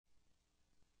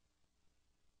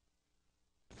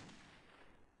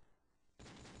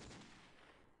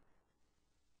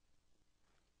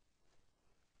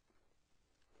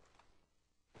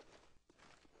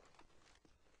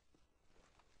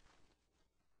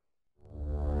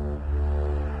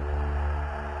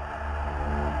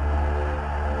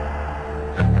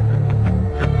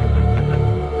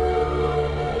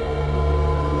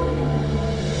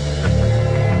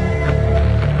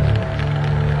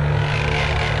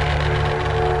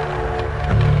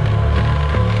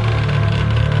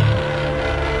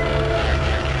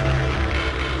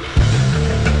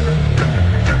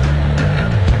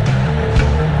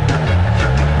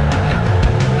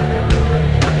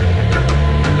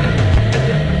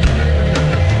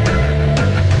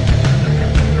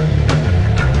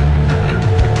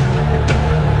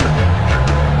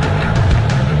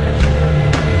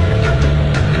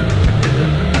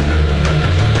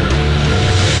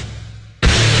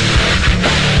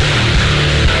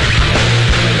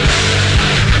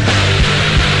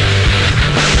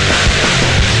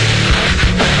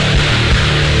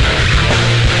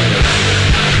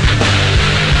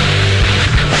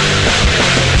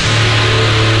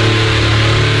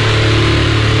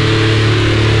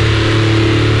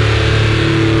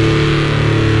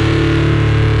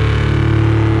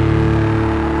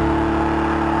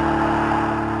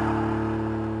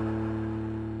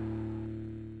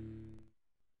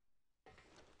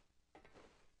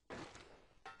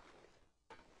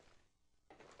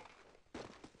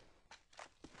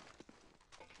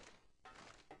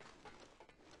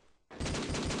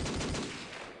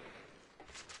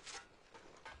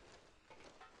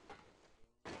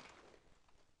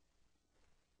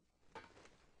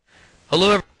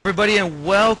Hello everybody and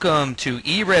welcome to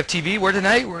e-rev TV, where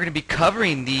tonight we're going to be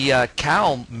covering the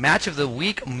Cal Match of the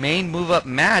Week main move-up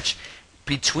match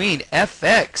between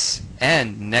FX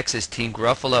and Nexus Team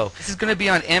Gruffalo. This is going to be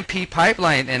on MP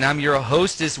Pipeline, and I'm your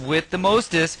hostess with the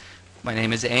mostest. My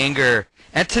name is Anger.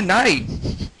 And tonight,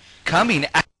 coming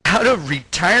out of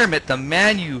retirement, the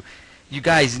man you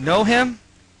guys know him,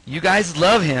 you guys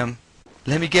love him.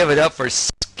 Let me give it up for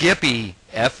Skippy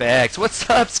FX. What's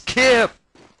up, Skip?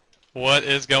 What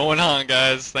is going on,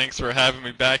 guys? Thanks for having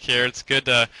me back here. It's good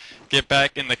to get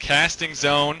back in the casting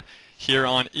zone here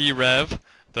on e-rev,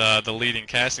 the leading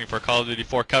casting for Call of Duty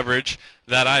 4 coverage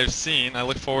that I've seen. I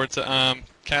look forward to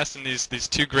casting these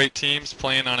two great teams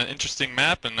playing on an interesting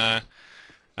map, and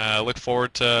look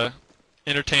forward to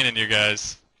entertaining you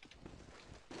guys.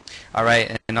 All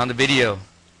right, and on the video,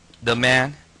 the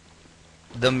man,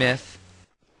 the myth,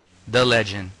 the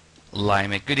legend,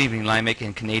 Limek. Good evening, Limek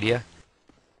in Canada.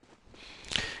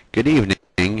 Good evening,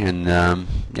 and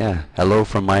yeah, hello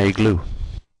from my igloo.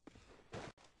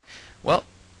 Well,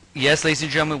 yes, ladies and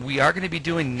gentlemen, we are going to be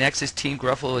doing Nexus Team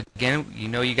Gruffalo again. You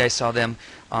know, you guys saw them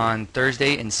on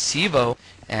Thursday in Sevo,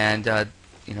 and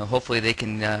you know, hopefully they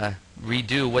can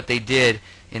redo what they did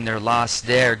in their loss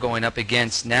there, going up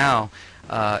against now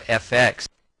FX.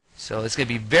 So it's going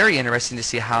to be very interesting to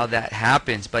see how that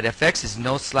happens. But FX is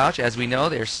no slouch, as we know.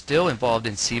 They're still involved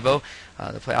in Sevo,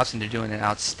 the playoffs, and they're doing an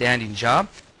outstanding job.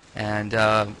 And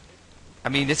I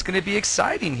mean, it's going to be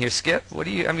exciting here, Skip. What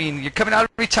do you? I mean, you're coming out of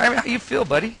retirement. How you feel,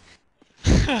 buddy?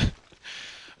 Well,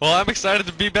 I'm excited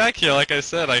to be back here. Like I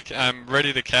said, I'm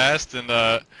ready to cast and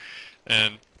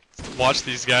watch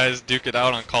these guys duke it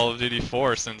out on Call of Duty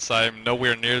 4, since I'm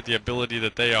nowhere near the ability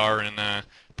that they are in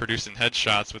producing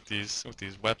headshots with these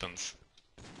weapons.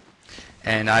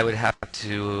 And I would have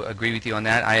to agree with you on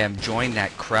that. I am joining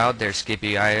that crowd there,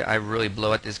 Skippy. I really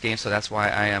blow at this game, so that's why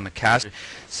I am a caster.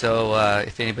 So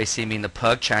if anybody see me in the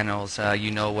Pug channels, you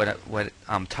know what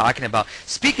I'm talking about.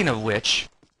 Speaking of which,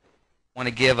 I want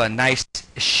to give a nice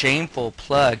shameful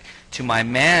plug to my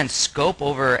man Scope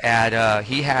over at,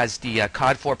 he has the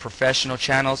COD4 Professional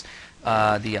channels,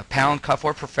 the Pound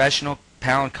COD4 Professional,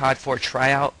 Pound COD4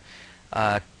 Tryout,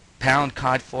 Pound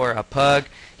COD4 Pug.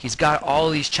 He's got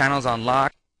all these channels on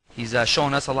lock. He's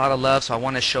showing us a lot of love, so I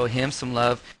want to show him some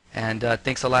love. And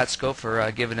thanks a lot, Scope,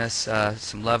 for giving us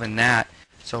some love in that.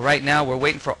 So right now we're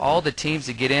waiting for all the teams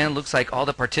to get in. Looks like all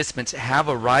the participants have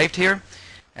arrived here.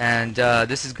 And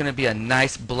this is going to be a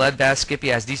nice bloodbath,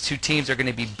 Skippy, as these two teams are going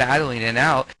to be battling it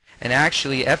out. And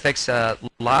actually, FX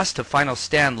lost to Final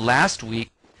Stand last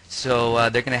week. So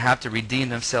they're going to have to redeem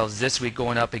themselves this week,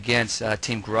 going up against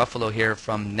Team Gruffalo here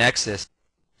from Nexus.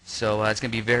 So it's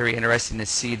going to be very interesting to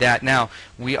see that. Now,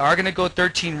 we are going to go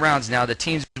 13 rounds. Now, the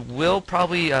teams will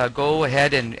probably go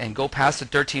ahead and go past the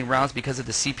 13 rounds because of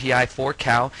the CPI for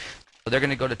Cal. So they're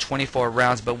going to go to 24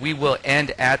 rounds, but we will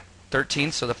end at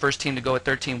 13. So the first team to go at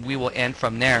 13, we will end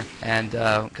from there. And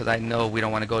because I know we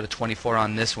don't want to go to 24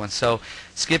 on this one. So,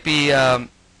 Skippy,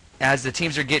 as the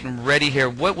teams are getting ready here,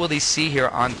 what will they see here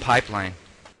on Pipeline?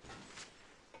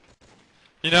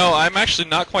 You know, I'm actually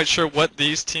not quite sure what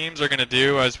these teams are going to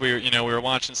do. As we were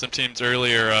watching some teams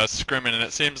earlier scrimming, and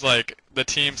it seems like the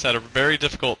teams had a very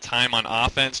difficult time on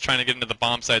offense. Trying to get into the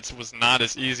bomb sites was not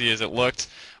as easy as it looked.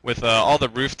 With all the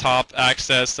rooftop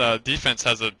access, defense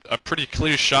has a pretty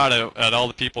clear shot at all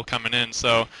the people coming in.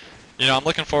 So, you know, I'm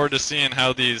looking forward to seeing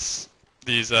how these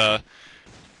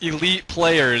elite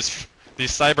players,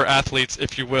 these cyber athletes,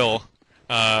 if you will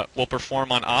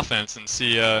perform on offense, and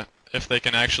see if they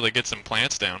can actually get some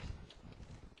plants down.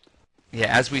 Yeah,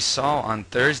 as we saw on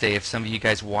Thursday, if some of you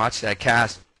guys watched that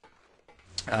cast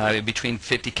between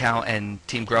 50 Cal and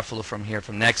Team Gruffalo from here,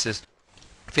 from Nexus,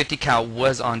 50 Cal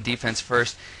was on defense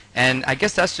first, and I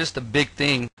guess that's just the big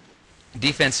thing.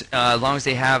 Defense, as long as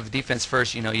they have defense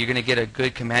first, you know, you're going to get a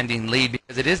good commanding lead,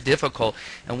 because it is difficult.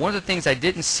 And one of the things I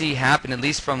didn't see happen, at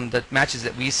least from the matches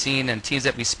that we've seen and teams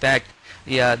that we spec,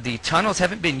 the tunnels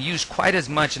haven't been used quite as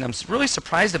much, and I'm really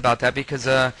surprised about that, because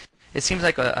it seems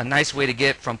like a nice way to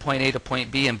get from point A to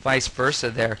point B and vice versa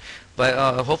there.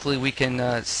 But hopefully we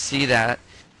can see that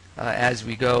as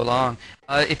we go along.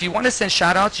 If you want to send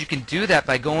shoutouts, you can do that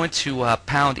by going to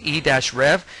pound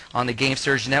e-rev on the Game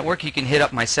Surge Network. You can hit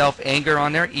up myself, Anger,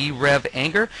 on there, e-rev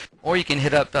Anger, or you can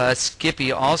hit up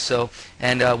Skippy also,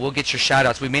 and we'll get your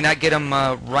shoutouts. We may not get them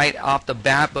right off the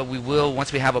bat, but we will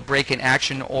once we have a break in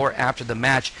action or after the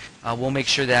match. We'll make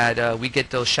sure that we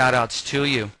get those shoutouts to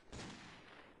you.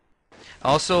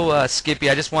 Also, Skippy,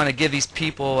 I just want to give these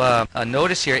people a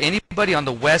notice here. Anybody on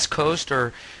the West Coast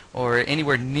or or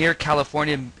anywhere near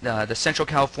California, the Central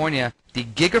California, the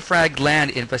Gigafrag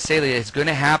land in Visalia is going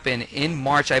to happen in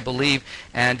March, I believe,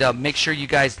 and make sure you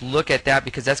guys look at that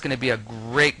because that's going to be a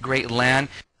great land.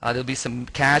 There'll be some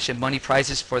cash and money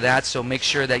prizes for that, so make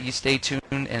sure that you stay tuned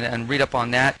and read up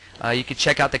on that. You can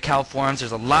check out the Cal forums.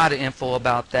 There's a lot of info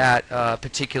about that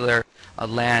particular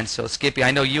land. So Skippy,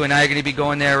 I know you and I are going to be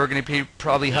going there. We're going to be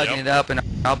probably hugging it up, and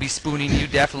I'll be spooning you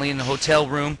definitely in the hotel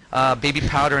room, baby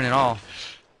powder and all.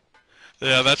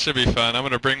 Yeah, that should be fun. I'm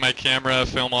going to bring my camera,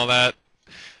 film all that,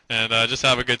 and just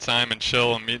have a good time and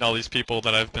chill and meet all these people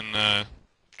that I've been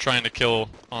trying to kill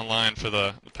online for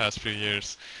the past few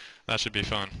years. That should be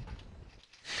fun.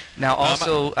 Now,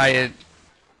 also,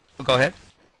 go ahead.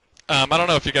 I don't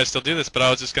know if you guys still do this, but I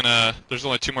was just gonna. There's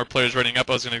only 2 more players running up.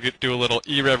 I was gonna do a little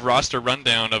e-rev roster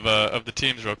rundown of the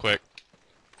teams real quick.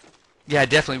 Yeah,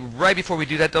 definitely. Right before we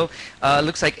do that, though,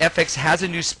 looks like FX has a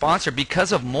new sponsor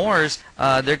because of Moore's.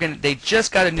 They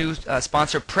just got a new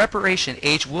sponsor. Preparation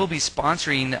H will be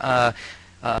sponsoring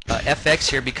FX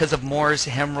here because of Moore's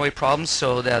hemorrhoid problems,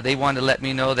 so they wanted to let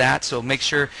me know that. So make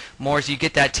sure, Moore's, you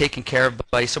get that taken care of,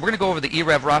 buddy. So we're going to go over the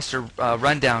e-rev roster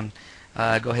rundown.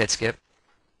 Go ahead, Skip.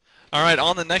 All right,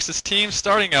 on the Nexus team,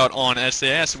 starting out on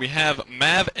SAS, we have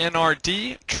Mav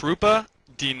NRD, Trupa,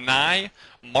 Deny,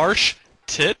 Marsh,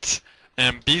 Tit,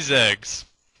 and Bzegs.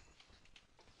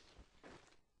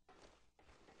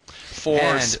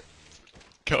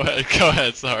 Go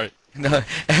ahead, sorry. No,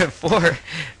 for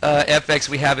FX,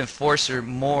 we have Enforcer,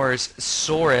 Moors,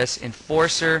 Saurus,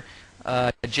 Enforcer,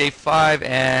 J5,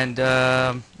 and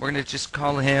we're going to just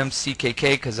call him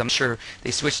CKK because I'm sure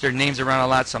they switched their names around a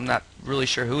lot, so I'm not really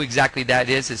sure who exactly that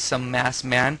is. It's some masked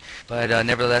man, but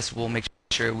nevertheless, we'll make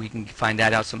sure we can find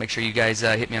that out, so make sure you guys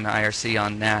hit me on the IRC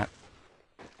on that.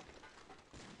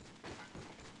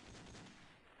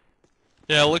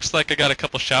 Yeah, it looks like I got a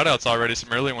couple shout-outs already,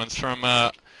 some early ones from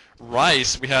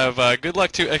Rice. We have good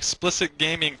luck to Explicit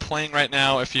Gaming playing right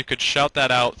now. If you could shout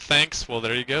that out, thanks. Well,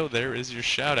 there you go. There is your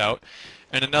shout out.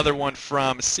 And another one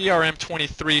from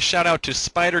CRM23. Shout out to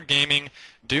Spider Gaming.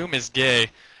 Doom is gay.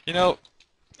 You know,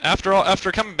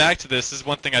 after coming back to this is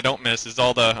one thing I don't miss is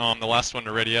all the last one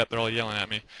already up. They're all yelling at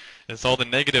me. It's all the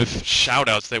negative shout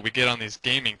outs that we get on these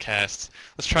gaming casts.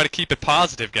 Let's try to keep it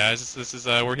positive, guys. This is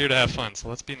we're here to have fun, so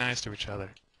let's be nice to each other,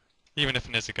 even if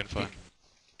it isn't good fun.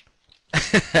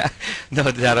 No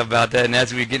doubt about that. And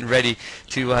as we're getting ready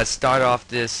to start off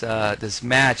this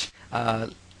match,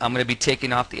 I'm going to be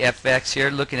taking off the FX here,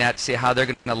 looking at see how they're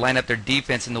going to line up their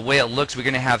defense. And the way it looks, we're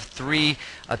going to have a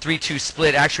 3-2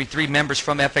 split. Actually, 3 members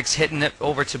from FX hitting it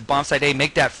over to bomb site A,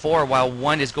 make that 4, while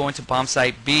 1 is going to bomb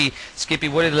site B. Skippy,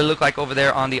 what did it look like over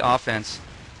there on the offense?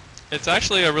 It's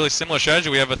actually a really similar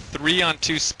strategy. We have a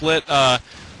 3-on-2 split.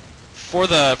 For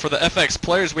the FX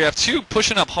players, we have 2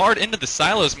 pushing up hard into the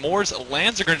silos. Moors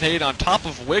lands a grenade on top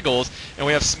of Wiggles, and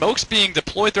we have smokes being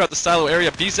deployed throughout the silo area.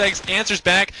 Bzegs answers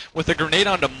back with a grenade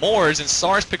onto Moors, and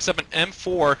SARS picks up an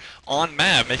M4 on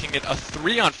Mav, making it a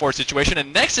 3-on-4 situation.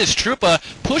 And Nexus Trupa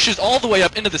pushes all the way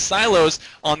up into the silos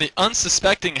on the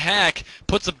unsuspecting hack,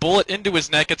 puts a bullet into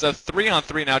his neck. It's a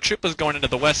 3-on-3 now. Trupa's going into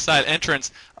the west side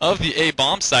entrance of the A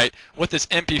bomb site with his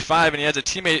MP5, and he has a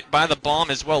teammate by the bomb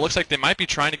as well. Looks like they might be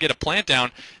trying to get a plant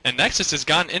down, and Nexus has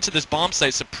gotten into this bomb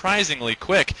site surprisingly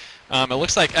quick. It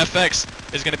looks like FX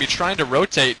is going to be trying to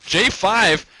rotate.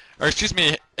 J5, or excuse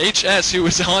me, HS, who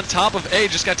was on top of A,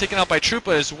 just got taken out by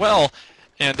Trupa as well,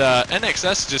 and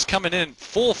NXS is just coming in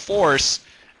full force,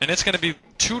 and it's going to be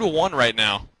 2-1 right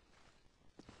now.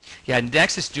 Yeah,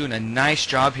 Nexus doing a nice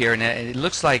job here, and it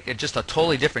looks like just a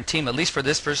totally different team, at least for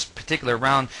this first particular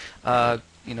round,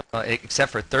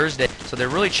 except for Thursday. So they're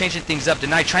really changing things up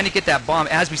tonight, trying to get that bomb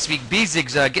as we speak.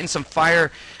 Bzegs getting some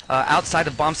fire outside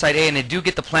of bomb site A, and they do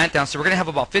get the plant down. So we're going to have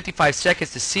about 55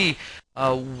 seconds to see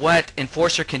what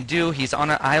Enforcer can do. He's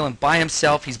on an island by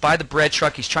himself. He's by the bread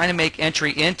truck. He's trying to make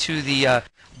entry into the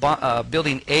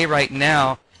building A right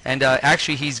now. And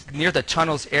actually, he's near the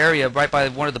tunnels area, right by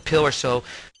one of the pillars. So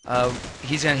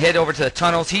he's going to head over to the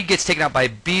tunnels. He gets taken out by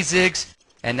Bzegs,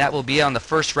 and that will be on the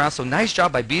first round. So nice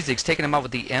job by Bzegs, taking him out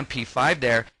with the MP5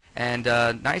 there. And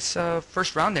nice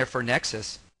first round there for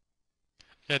Nexus.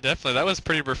 Yeah, definitely. That was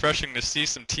pretty refreshing to see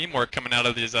some teamwork coming out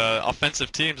of these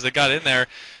offensive teams. They got in there,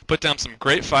 put down some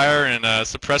great fire, and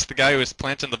suppressed the guy who was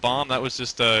planting the bomb. That was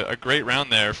just a great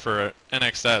round there for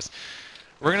NXS.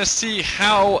 We're going to see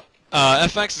how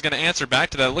FX is going to answer back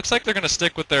to that. It looks like they're going to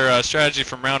stick with their strategy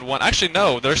from round 1. Actually,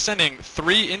 no. They're sending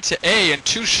 3 into A and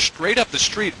 2 straight up the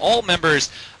street. All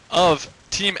members of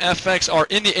Team FX are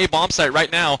in the A bomb site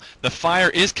right now. The fire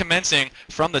is commencing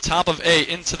from the top of A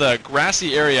into the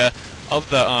grassy area of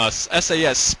the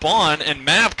SAS spawn, and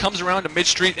Mav comes around to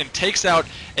mid-street and takes out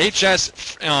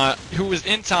HS, who was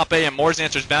in top A, and Moore's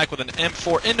answers back with an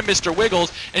M4 into Mr.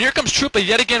 Wiggles, and here comes Troopa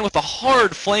yet again with a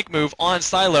hard flank move on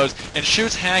Silos, and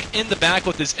shoots Hack in the back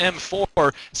with his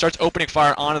M4, starts opening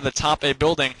fire onto the top A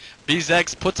building.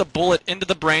 BZX puts a bullet into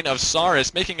the brain of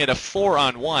Saurus, making it a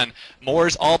 4-on-1.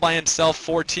 Moore's all by himself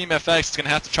for Team FX is going to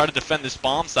have to try to defend this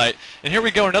bomb site. And here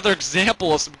we go, another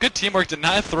example of some good teamwork.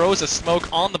 Deny throws a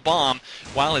smoke on the bomb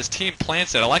while his team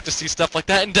plants it. I like to see stuff like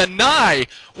that. And Deny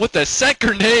with the set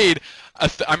grenade.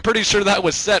 I'm pretty sure that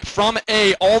was set from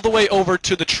A all the way over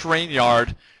to the train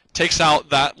yard. Takes out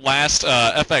that last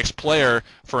FX player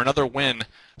for another win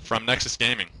from Nexus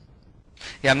Gaming.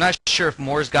 Yeah, I'm not sure if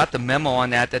Moore's got the memo on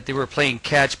that they were playing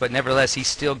catch, but nevertheless, he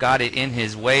still got it in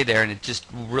his way there, and it just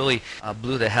really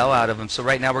blew the hell out of him. So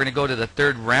right now, we're going to go to the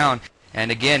third round. And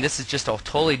again, this is just a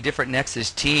totally different Nexus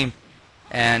team.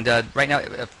 And right now,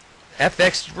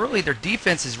 FX, really, their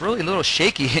defense is really a little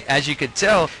shaky, as you could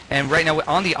tell. And right now,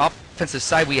 on the offensive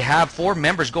side, we have 4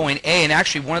 members going A, and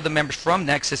actually one of the members from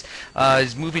Nexus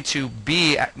is moving to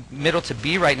B, middle to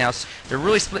B right now. So they're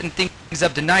really splitting things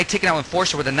up. Deny taking out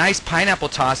Enforcer with a nice pineapple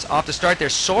toss off the start there.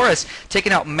 Saurus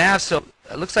taking out Mav, so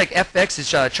it looks like FX is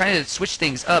trying to switch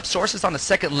things up. Source is on the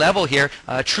second level here.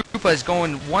 Troopa is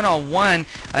going one-on-one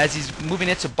as he's moving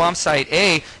into bomb site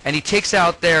A, and he takes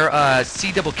out their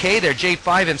CKK there,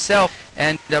 J5 himself.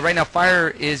 And right now, fire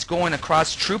is going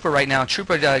across Troopa right now.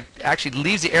 Troopa actually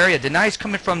leaves the area. Denai's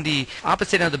coming from the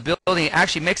opposite end of the building.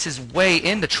 Actually makes his way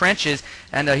in the trenches,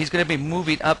 and he's going to be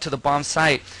moving up to the bomb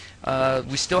site.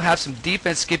 We still have some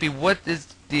defense. Skippy, what does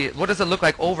it look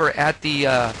like over at the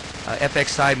FX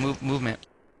side movement?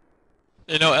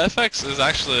 You know, FX is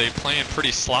actually playing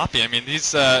pretty sloppy. I mean,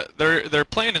 they're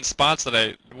playing in spots that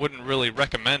I wouldn't really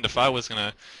recommend if I was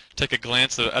gonna take a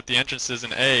glance at the entrances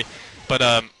in A.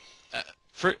 But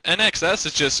for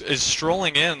NXS is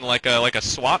strolling in like a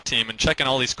SWAT team and checking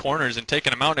all these corners and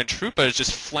taking them out, and Troopa is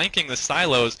just flanking the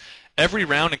silos every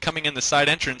round and coming in the side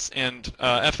entrance, and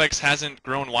FX hasn't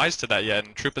grown wise to that yet,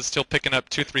 and Troopa's still picking up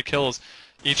 2-3 kills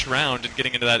each round and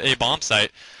getting into that A bomb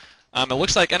site. It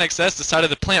looks like NXS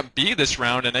decided to plant B this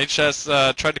round, and HS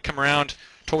tried to come around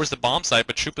towards the bomb site,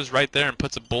 but Troopa's right there and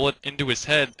puts a bullet into his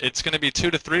head. It's going to be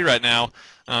 2-3 right now.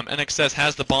 NXS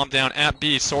has the bomb down at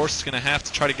B. Source is going to have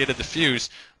to try to get a defuse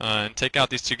and take out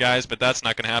these 2 guys, but that's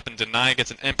not going to happen. Deny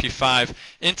gets an MP5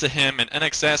 into him, and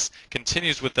NXS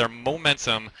continues with their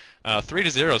momentum,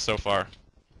 3-0 so far.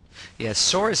 Yeah,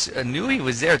 Source knew he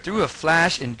was there, threw a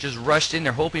flash, and just rushed in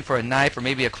there hoping for a knife or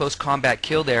maybe a close combat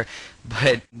kill there,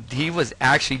 but he was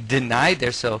actually denied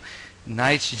there, so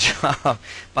nice job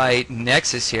by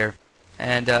Nexus here.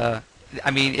 And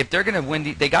I mean, if they're going to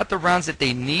win, they got the rounds that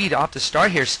they need off the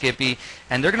start here, Skippy,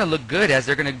 and they're going to look good as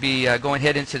they're going to be going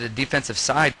ahead into the defensive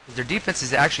side. Their defense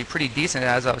is actually pretty decent,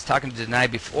 as I was talking to Deny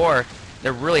before.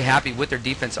 They're really happy with their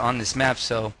defense on this map,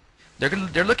 so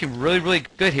they're looking really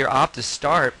good here off the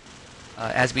start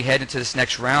as we head into this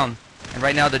next round. And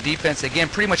right now the defense, again,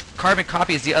 pretty much carbon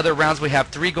copy as the other rounds. We have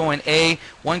 3 going A,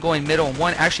 1 going middle, and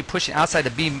 1 actually pushing outside the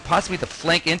B, possibly the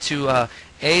flank into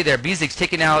A there. BZig's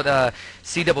taking out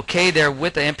CKK there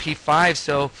with the MP5.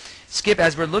 So, Skip,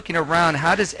 as we're looking around,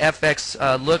 how does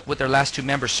FX look with their last 2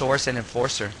 members, Source and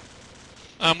Enforcer?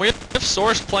 We have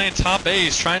Source playing top A.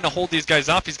 He's trying to hold these guys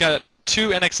off. He's got 2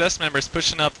 NXS members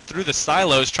pushing up through the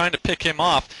silos, trying to pick him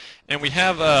off. And we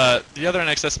have the other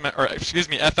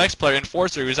FX player,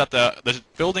 Enforcer, who's at the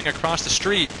building across the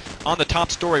street on the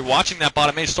top story, watching that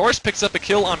bottom A. Source picks up a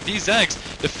kill on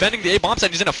BZX, defending the A bomb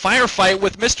site. He's in a firefight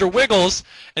with Mr. Wiggles,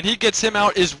 and he gets him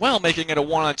out as well, making it a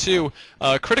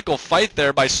 1-on-2. Critical fight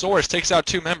there by Source, takes out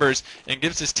 2 members, and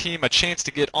gives his team a chance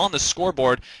to get on the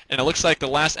scoreboard. And it looks like the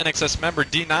last NXS member,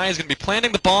 D9, is going to be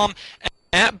planting the bomb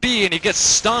at B, and he gets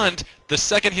stunned the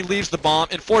second he leaves the bomb.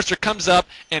 Enforcer comes up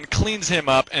and cleans him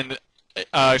up, and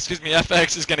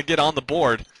FX is going to get on the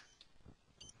board.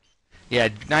 Yeah,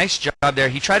 nice job there.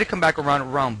 He tried to come back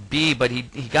around B, but he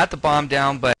got the bomb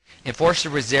down, but Enforcer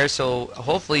was there, so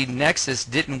hopefully Nexus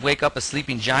didn't wake up a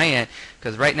sleeping giant,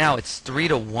 because right now it's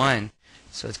 3-1.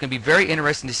 So it's going to be very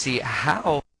interesting to see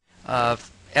how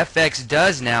FX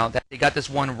does now that they got this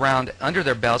 1 round under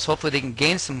their belts. Hopefully they can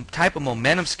gain some type of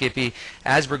momentum, Skippy,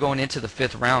 as we're going into the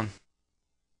 5th round.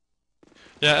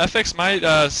 Yeah, FX might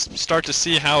start to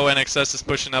see how NXS is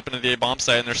pushing up into the A bomb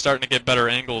site, and they're starting to get better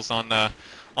angles on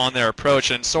their approach.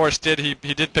 And Source he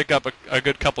did pick up a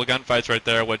good couple of gunfights right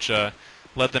there, which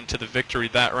led them to the victory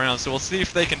that round. So we'll see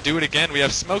if they can do it again. We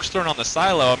have smokes thrown on the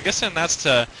silo. I'm guessing that's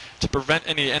to prevent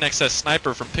any NXS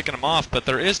sniper from picking them off, but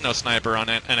there is no sniper on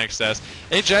NXS.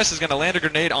 HS is going to land a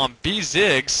grenade on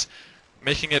BZig's.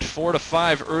 making it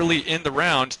 4-5 early in the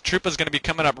round. Troopa's going to be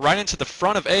coming up right into the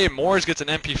front of A. Moores gets an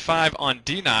MP5 on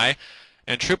Deny.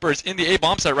 And Trooper is in the A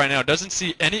bomb site right now. Doesn't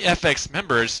see any FX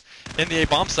members in the A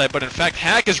bomb site, but in fact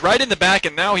Hack is right in the back,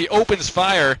 and now he opens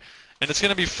fire. And it's going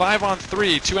to be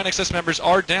 5-on-3. 2 NXS members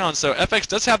are down, so FX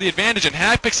does have the advantage, and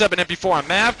Hack picks up an MP4 on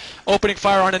Mav, opening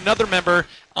fire on another member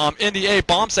in the A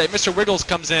bomb site. Mr. Wiggles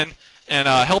comes in and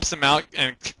helps him out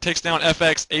and takes down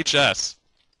FX HS.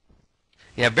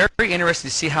 Yeah, very interesting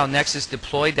to see how Nexus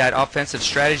deployed that offensive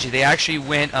strategy. They actually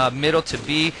went middle to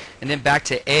B and then back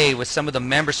to A with some of the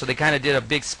members, so they kind of did a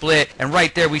big split. And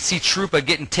right there we see Troopa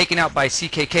getting taken out by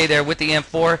CKK there with the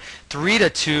M4,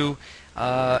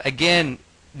 3-2. Again,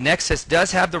 Nexus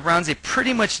does have the rounds they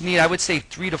pretty much need. I would say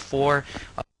 3 to 4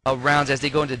 rounds as they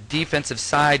go into the defensive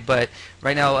side, but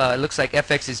right now it looks like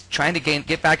FX is trying to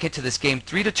get back into this game.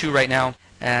 3-2 right now,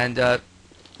 and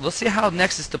we'll see how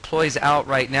Nexus deploys out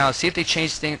right now. See if they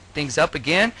change things up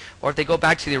again, or if they go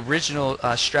back to the original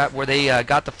strat where they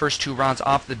got the first 2 rounds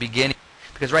off the beginning.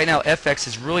 Because right now FX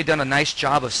has really done a nice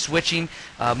job of switching,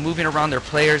 moving around their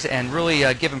players, and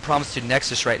really giving problems to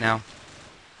Nexus right now.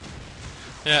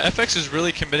 Yeah, FX is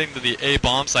really committing to the A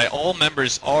bomb site. All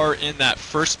members are in that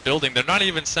first building. They're not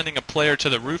even sending a player to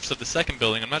the roofs of the second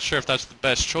building. I'm not sure if that's the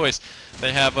best choice.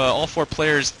 They have all 4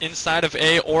 players inside of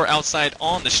A or outside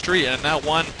on the street, and now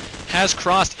one has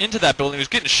crossed into that building. He was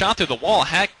getting shot through the wall.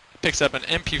 Hack picks up an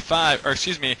MP5, or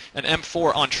excuse me, an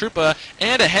M4 on Troopa,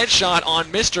 and a headshot on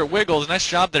Mr. Wiggles. Nice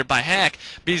job there by Hack.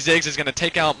 B Ziggs is going to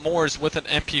take out Moores with an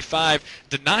MP5.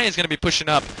 Deny is going to be pushing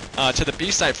up to the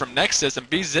B side from Nexus, and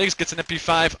B Ziggs gets an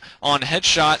MP5 on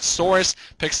headshot. Soros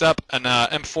picks up an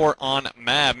M4 on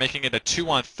Mab, making it a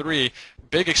 2-on-3.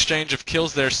 Big exchange of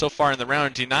kills there so far in the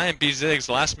round. Deny and B Ziggs,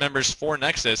 last members for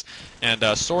Nexus, and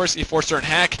Soros, E-Forcer, and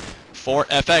Hack for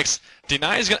FX.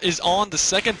 Deny is on the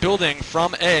second building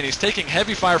from A, and he's taking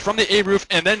heavy fire from the A roof,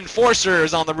 and then Enforcer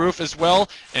is on the roof as well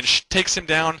and takes him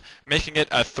down, making it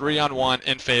a 3-on-1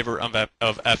 in favor of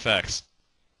FX.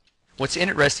 What's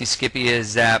interesting, Skippy,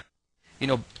 is that, you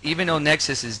know, even though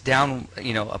Nexus is down,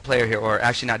 you know, a player here, or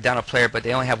actually not down a player, but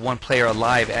they only have 1 player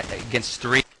alive against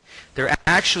 3, they're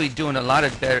actually doing a lot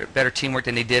of better teamwork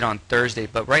than they did on Thursday.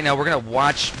 But right now we're going to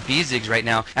watch B Ziggs right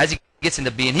now as he gets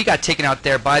into B, and he got taken out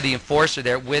there by the Enforcer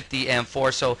there with the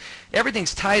M4. So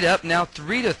everything's tied up now,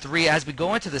 3-3 as we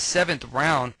go into the 7th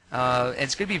round. And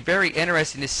it's going to be very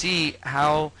interesting to see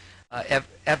how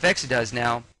FX does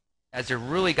now, as they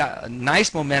really got a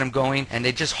nice momentum going, and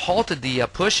they just halted the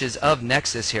pushes of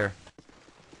Nexus here.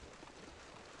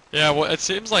 Yeah, well, it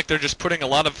seems like they're just putting a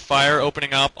lot of fire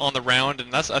opening up on the round,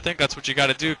 and I think that's what you got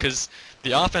to do, because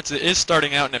the offense is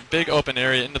starting out in a big open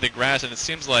area into the grass, and it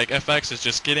seems like FX is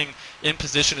just getting in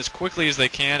position as quickly as they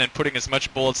can and putting as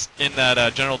much bullets in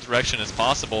that general direction as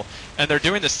possible. And they're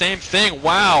doing the same thing.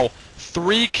 Wow!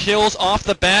 3 kills off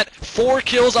the bat, 4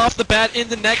 kills off the bat in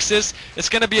the Nexus. It's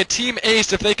going to be a team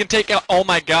ace if they can take out... Oh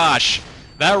my gosh!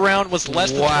 That round was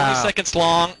less than 20 seconds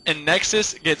long, and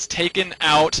Nexus gets taken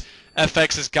out.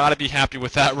 FX has got to be happy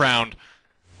with that round.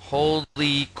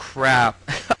 Holy crap.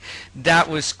 That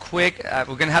was quick. We're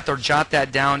going to have to jot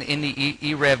that down in the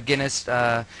e-rev Guinness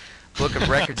Book of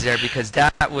Records there, because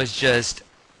that was just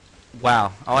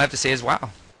wow. All I have to say is wow.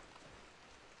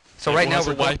 So right now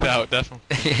we're wipeout,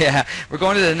 definitely. Yeah, we're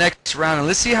going to the next round, and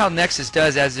let's see how Nexus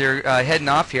does as they're heading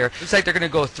off here. Looks like they're going to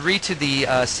go 3 to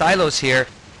the silos here,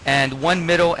 and 1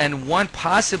 middle, and 1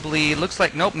 possibly, looks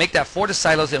like, nope, make that 4 to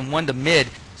silos and 1 to mid.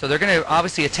 So they're going to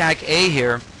obviously attack A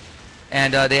here,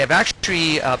 and they have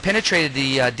actually penetrated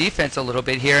the defense a little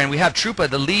bit here, and we have Troopa,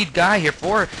 the lead guy here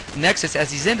for Nexus,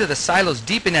 as he's into the silos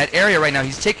deep in that area right now.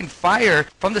 He's taking fire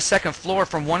from the 2nd floor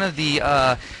from one of the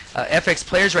FX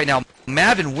players right now.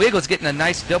 Mav and Wiggles getting a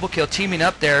nice double kill teaming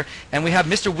up there, and we have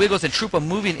Mr. Wiggles and Troopa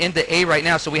moving into A right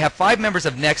now. So we have 5 members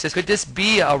of Nexus. Could this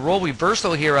be a role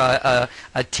reversal here, a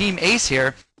team ace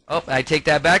here? Oh, I take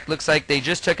that back. Looks like they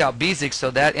just took out Bezik, so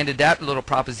that ended that little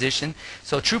proposition.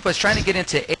 So Troopa's trying to get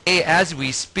into A as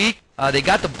we speak. They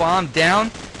got the bomb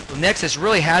down. So Nexus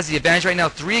really has the advantage right now,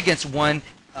 3 against 1.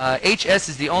 HS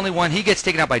is the only one. He gets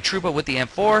taken out by Troopa with the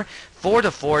M4,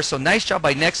 4-4. So nice job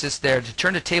by Nexus there to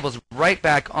turn the tables right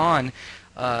back on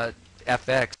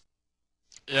FX.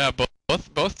 Yeah,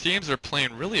 both teams are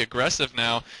playing really aggressive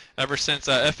now. Ever since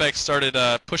FX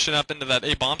started pushing up into that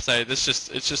A bomb site, it's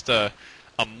just a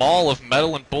mall of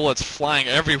metal and bullets flying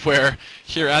everywhere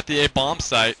here at the A bomb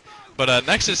site. But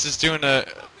Nexus is doing go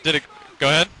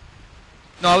ahead.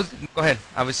 No, go ahead.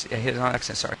 I was hitting on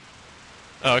accent. Sorry.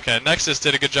 Oh, okay, Nexus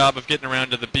did a good job of getting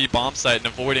around to the B bomb site and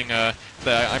avoiding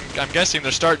I'm guessing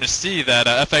they're starting to see that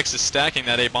FX is stacking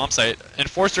that A bomb site.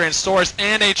 Enforcer and Source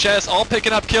and HS all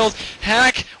picking up kills.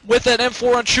 Hack with that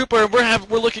M4 on Trooper, and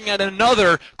we're looking at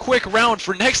another quick round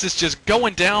for Nexus just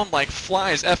going down like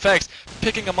flies. FX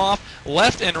picking them off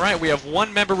left and right. We have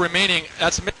one member remaining.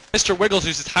 That's Mr. Wiggles,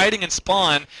 who's just hiding in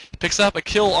spawn. He picks up a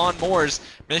kill on Moors,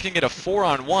 making it a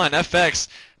 4-on-1. FX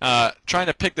trying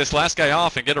to pick this last guy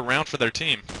off and get a round for their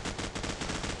team.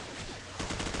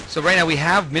 So right now we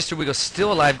have Mr. Wiggles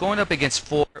still alive, going up against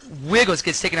 4. Wiggles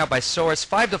gets taken out by Source,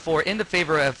 5-4 in the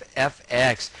favor of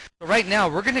FX. So right now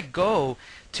we're going to go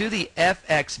to the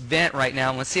FX vent right now,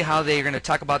 and let's see how they're going to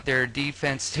talk about their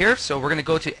defense here. So we're going to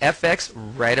go to FX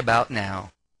right about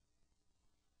now.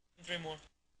 3 more.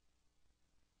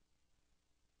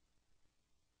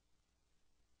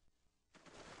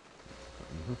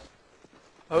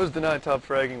 I was denied top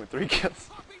fragging with 3 kills.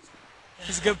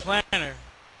 He's a good planner.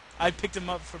 I picked him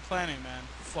up for planning, man.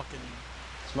 Fucking.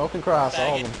 Smoke and cross,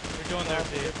 all of them. They're doing their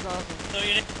thing. So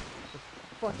you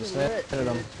Just hit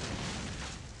them.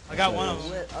 I got one of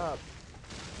them. Lit up.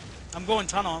 I'm going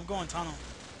tunnel. I'm going tunnel.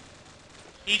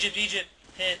 Egypt,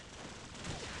 hit.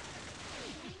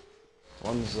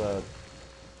 One's 2 of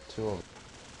them.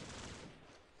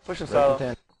 Pushing Red silo.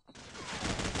 container.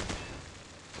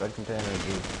 Red container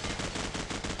G.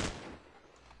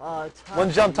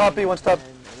 One's jump top B, one's top.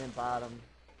 And then bottom.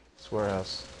 Square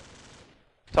house.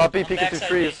 Top B On peeking through backside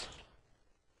trees.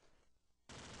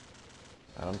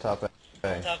 I'm top A.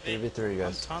 On top B. 3v3 I'm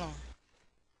guys. tunnel.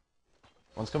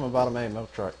 One's coming bottom A,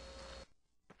 milk truck.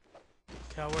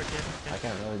 Okay, I'll work it. I Okay.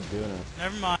 can't really do anything.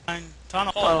 Never mind.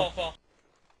 Tunnel. Fall.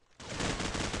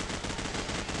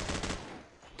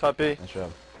 Top B. Nice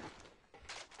job.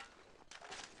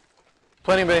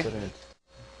 Planning B. Sitting in. Is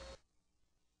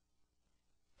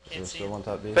there Can't see. still one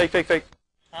top B? Fake.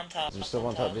 I'm top. Is there still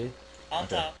one top B? I'm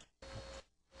Okay. top.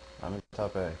 I'm in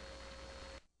top A.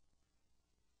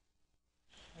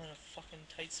 I'm in a fucking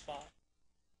tight spot.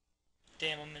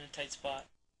 Damn, I'm in a tight spot.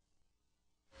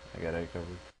 I got A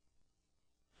covered.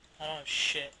 I don't have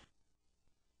shit.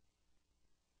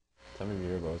 Tell me if you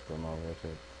hear both, but I'm all right to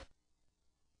it.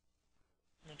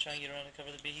 I'm gonna try and get around to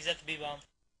cover the B. He's at the B bomb.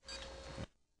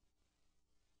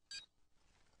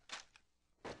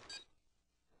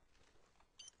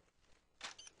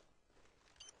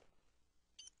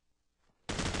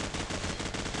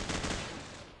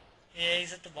 Yeah,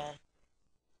 he's at the bomb.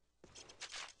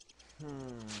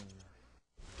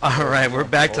 All right, we're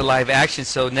back to live action.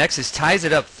 So Nexus ties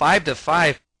it up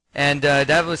 5-5, and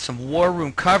that was some war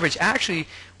room coverage. Actually,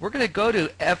 we're going to go to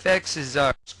FX's,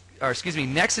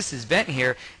 Nexus's vent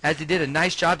here, as they did a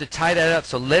nice job to tie that up.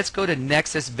 So let's go to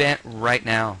Nexus vent right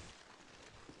now.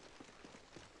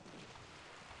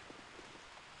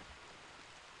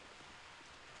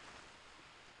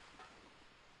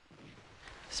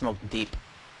 Smoke deep.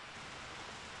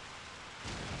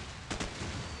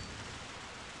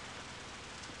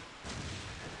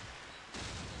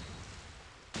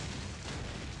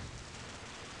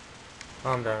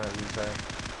 I'm down at these guys.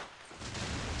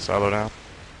 Silo down.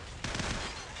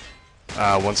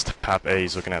 One's top A,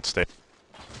 he's looking at state.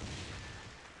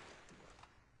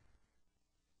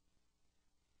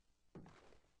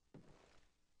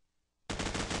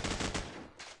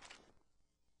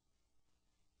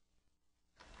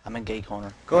 I'm in gate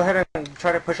corner. Go ahead and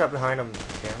try to push up behind them,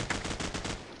 Cam.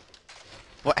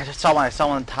 What? I saw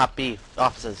one in top B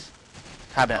offices.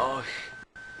 Cabinet. Oh,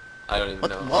 I don't even What-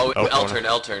 know. what? Oh, L corner.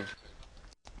 L turn.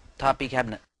 Top B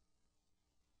cabinet.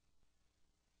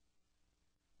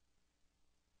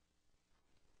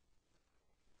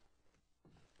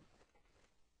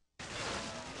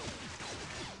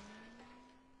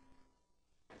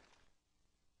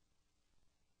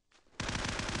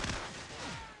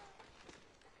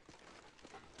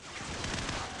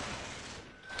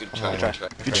 Good try, try.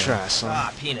 Good try,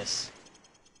 son. Penis.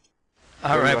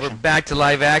 All right, we're back to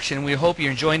live action. We hope you're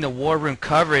enjoying the war room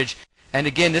coverage. And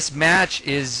again, this match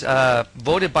is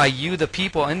voted by you, the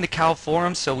people, in the Cal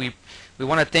Forum. So we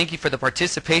want to thank you for the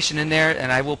participation in there.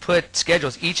 And I will put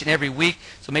schedules each and every week.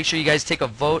 So make sure you guys take a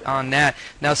vote on that.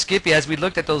 Now, Skippy, as we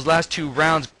looked at those last 2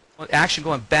 rounds, action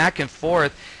going back and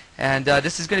forth. And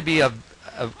this is going to be a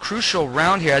crucial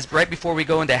round here, as right before we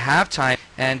go into halftime.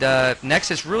 And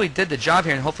Nexus really did the job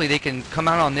here, and hopefully they can come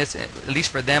out on this, at least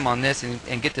for them on this,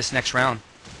 and get this next round.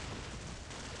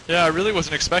 Yeah, I really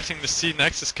wasn't expecting to see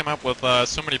Nexus come up with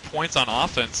so many points on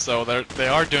offense, so they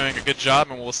are doing a good job,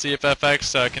 and we'll see if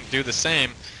FX can do the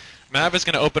same. Mav is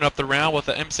going to open up the round with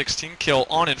the M16 kill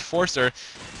on Enforcer.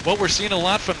 What we're seeing a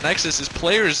lot from Nexus is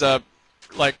players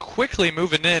like quickly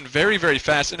moving in very, very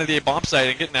fast into the A bomb site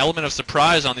and getting an element of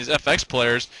surprise on these FX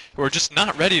players who are just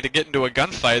not ready to get into a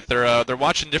gunfight. They're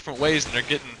watching different ways and they're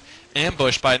getting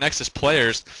ambushed by Nexus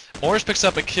players. Morris picks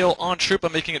up a kill on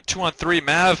Troopa, making it 2-on-3.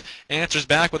 Mav answers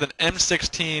back with an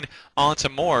M16 onto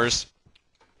Morris.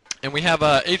 And we have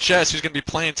HS, who's going to be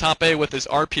playing top A with his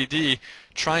RPD,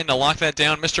 trying to lock that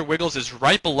down. Mr. Wiggles is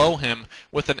right below him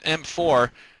with an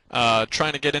M4,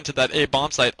 trying to get into that A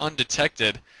bomb site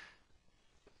undetected.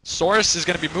 Saurus is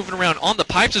going to be moving around on the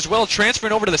pipes as well,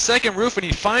 transferring over to the second roof, and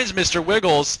he finds Mr.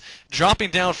 Wiggles dropping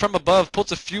down from above,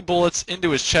 puts a few bullets into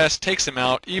his chest, takes him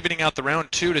out, evening out the round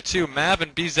 2-2. Mav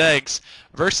and Bzegs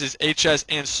versus HS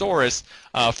and Saurus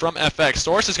from FX.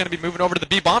 Saurus is going to be moving over to the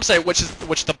B bomb site, which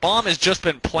the bomb has just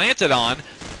been planted on.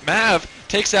 Mav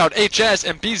takes out HS,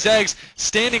 and Bzegs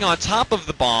standing on top of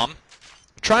the bomb,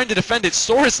 trying to defend it.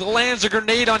 Saurus lands a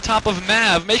grenade on top of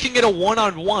Mav, making it a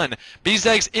one-on-one.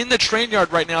 Bzegs in the train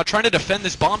yard right now, trying to defend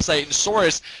this bomb site, and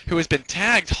Saurus, who has been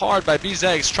tagged hard by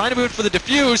Bzegs, trying to move for the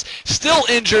defuse, still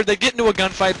injured. They get into a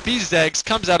gunfight. Bzegs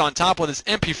comes out on top with his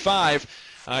MP5.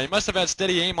 He must have had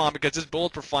steady aim on because his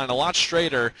bullets were flying a lot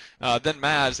straighter than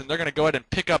Mav's, and they're going to go ahead and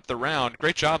pick up the round.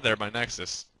 Great job there by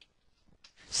Nexus.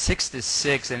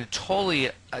 6-6, and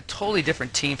a totally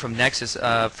different team from Nexus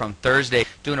from Thursday,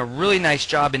 doing a really nice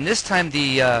job. And this time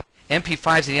the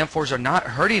MP5s and the M4s are not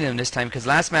hurting them this time, because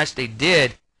last match they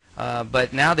did,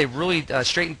 but now they've really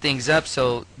straightened things up.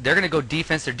 So they're going to go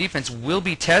defense. Their defense will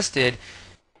be tested,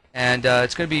 and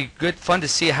it's going to be good fun to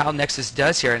see how Nexus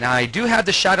does here. Now I do have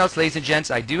the shoutouts, ladies and gents.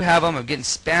 I do have them. I'm getting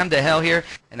spammed to hell here,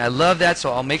 and I love that.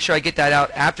 So I'll make sure I get that out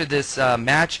after this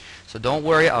match. So don't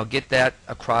worry, I'll get that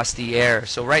across the air.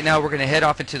 So right now we're going to head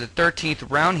off into the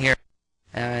 13th round here.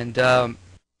 And,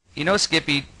 you know,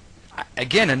 Skippy,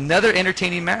 again, another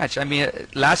entertaining match. I mean,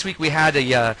 last week we had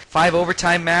a 5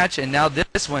 overtime match, and now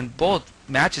this one, both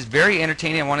matches very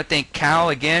entertaining. I want to thank Cal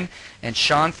again and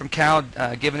Sean from Cal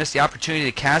giving us the opportunity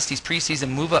to cast these preseason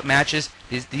move-up matches.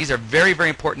 These are very, very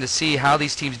important to see how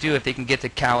these teams do if they can get to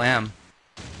Cal M.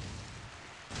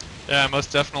 Yeah,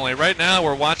 most definitely. Right now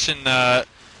we're watching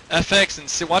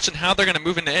FX and watching how they're going to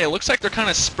move into A. It looks like they're kind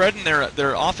of spreading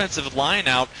their offensive line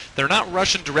out. They're not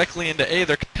rushing directly into A.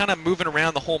 They're kind of moving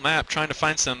around the whole map, trying to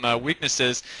find some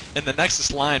weaknesses in the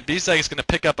Nexus line. Bzeg is going to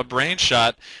pick up a brain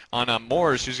shot on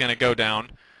Moores, who's going to go down.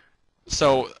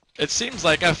 So it seems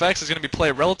like FX is going to be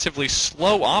playing relatively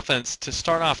slow offense to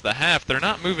start off the half. They're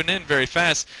not moving in very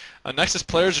fast. Nexus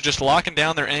players are just locking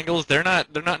down their angles. They're not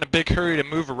in a big hurry to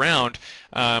move around.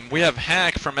 We have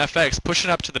Hack from FX pushing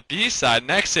up to the B side.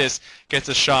 Nexus gets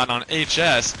a shot on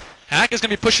HS. Hack is going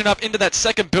to be pushing up into that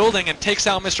second building and takes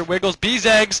out Mr. Wiggles.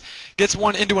 Bzegs gets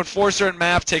one into Enforcer, and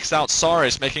Mav takes out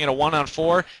Saurus, making it a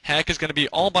 1-on-4. Hack is going to be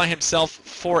all by himself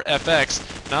for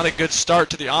FX. Not a good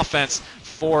start to the offense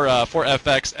for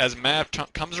FX as Mav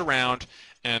comes around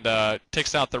and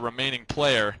takes out the remaining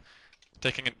player,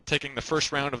 taking the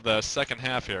first round of the second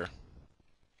half here.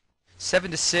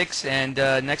 7-6,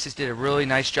 and Nexus did a really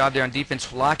nice job there on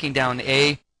defense, locking down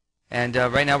A. And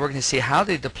right now we're going to see how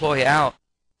they deploy out.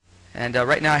 And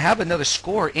right now I have another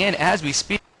score in as we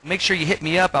speak. Make sure you hit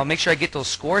me up. I'll make sure I get those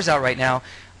scores out right now.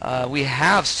 We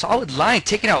have Solid Line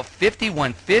taking out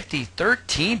 51-50,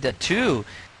 13-2.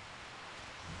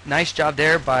 Nice job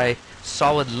there by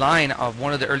Solid Line of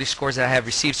one of the early scores that I have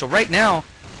received. So right now,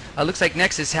 looks like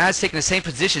Nexus has taken the same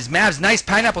positions. Mavs, nice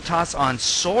pineapple toss on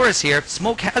Saurus here.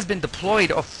 Smoke has been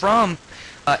deployed from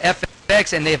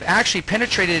FX, and they've actually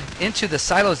penetrated into the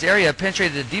silos area,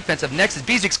 penetrated the defense of Nexus.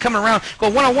 Bzegs coming around, go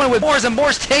one-on-one with Moores, and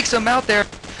Moores takes him out there.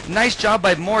 Nice job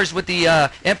by Moores with the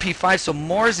MP5. So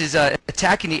Moores is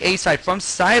attacking the A side from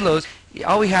silos.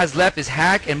 All he has left is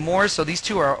Hack and Moores, so these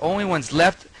two are our only ones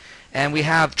left. And we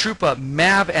have Troopa,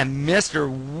 Mav, and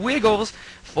Mr. Wiggles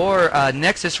for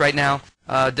Nexus right now,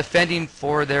 defending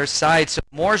for their side. So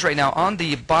Moores right now on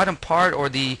the bottom part, or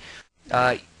the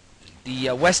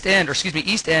west end, or excuse me,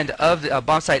 east end of the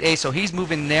bomb site A. So he's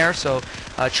moving there. So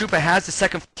Troopa has the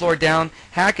second floor down.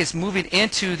 Hack is moving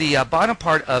into the bottom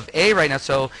part of A right now.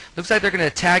 So looks like they're going to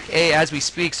attack A as we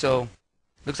speak. So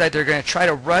looks like they're going to try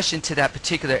to rush into that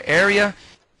particular area.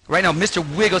 Right now, Mr.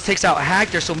 Wiggles takes out Hack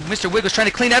there, so Mr. Wiggles trying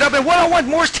to clean that up, and one-on-one,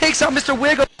 Moores takes out Mr.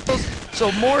 Wiggles.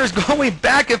 So Moores going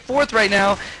back and forth right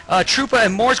now. Troopa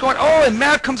and Moores going, oh, and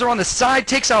Mav comes around the side,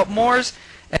 takes out Moores,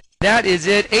 and that is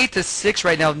it. 8-6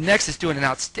 right now. Nexus doing an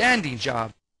outstanding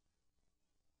job.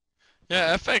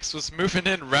 Yeah, FX was moving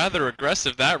in rather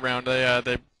aggressive that round.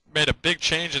 They made a big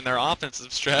change in their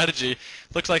offensive strategy.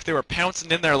 Looks like they were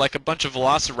pouncing in there like a bunch of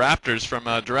velociraptors from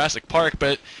Jurassic Park,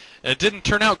 but it didn't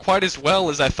turn out quite as well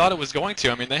as I thought it was going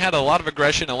to. I mean, they had a lot of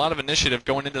aggression, a lot of initiative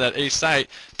going into that A site,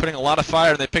 putting a lot of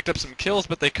fire, and they picked up some kills,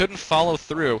 but they couldn't follow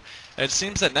through. It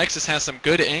seems that Nexus has some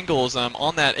good angles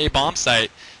on that A bomb site,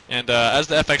 and as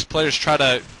the FX players try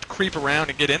to creep around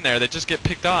and get in there, they just get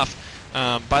picked off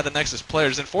by the Nexus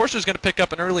players. Enforcer's going to pick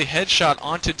up an early headshot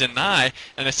onto Deny,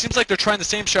 and it seems like they're trying the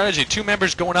same strategy. Two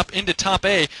members going up into top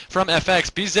A from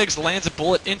FX. B-Ziggs lands a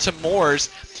bullet into Moors,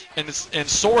 and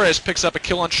Soros picks up a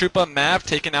kill on Trupa. Mav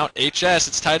taking out HS.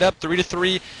 It's tied up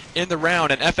 3-3 in the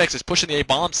round, and FX is pushing the A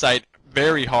bomb site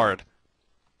very hard.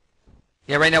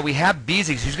 Yeah, right now we have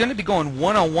B-Ziggs, who's going to be going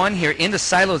one-on-one here in the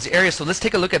silos area. So let's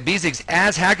take a look at B-Ziggs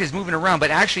as Hack is moving around.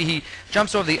 But actually, he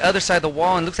jumps over the other side of the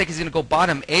wall and looks like he's going to go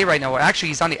bottom A right now. Or actually,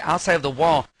 he's on the outside of the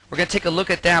wall. We're going to take a look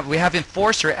at that. We have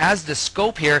Enforcer as the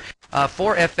scope here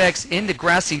for FX in the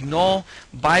grassy knoll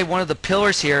by one of the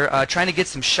pillars here, trying to get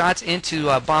some shots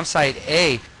into bomb site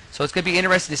A. So it's going to be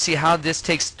interesting to see how this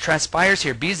transpires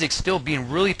here. B-Ziggs still being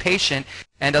really patient.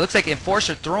 And it looks like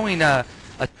Enforcer throwing a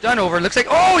stun over. Looks like,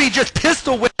 oh, he just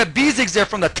pistol whipped B-Ziggs there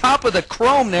from the top of the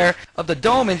chrome there of the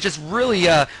dome and just really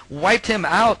wiped him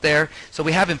out there. So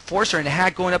we have Enforcer and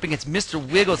Hack going up against Mr.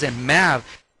 Wiggles and Mav.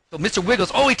 So Mr.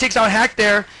 Wiggles, oh, he takes out Hack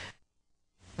there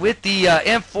with the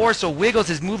M4. So Wiggles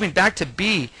is moving back to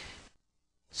B.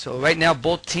 So right now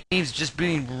both teams just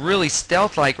being really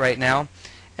stealth-like right now.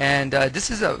 And this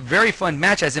is a very fun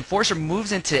match as Enforcer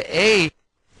moves into A.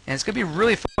 And it's going to be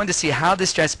really fun to see how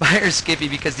this transpires, Skippy,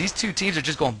 because these two teams are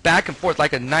just going back and forth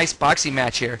like a nice boxing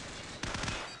match here.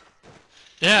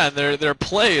 Yeah, and their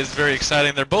play is very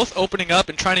exciting. They're both opening up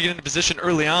and trying to get into position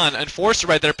early on. Enforcer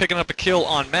right there picking up a kill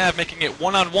on Mav, making it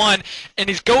one-on-one. And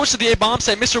he goes to the A-bomb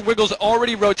site. Mr. Wiggles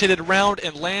already rotated around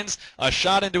and lands a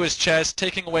shot into his chest,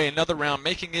 taking away another round,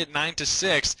 making it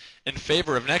 9-6 in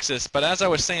favor of Nexus. But as I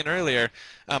was saying earlier,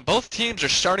 both teams are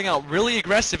starting out really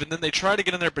aggressive, and then they try to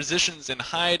get in their positions and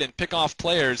hide and pick off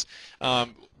players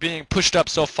being pushed up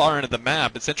so far into the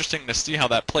map. It's interesting to see how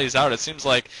that plays out. It seems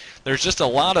like there's just a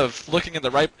lot of looking in the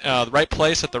right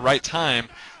place at the right time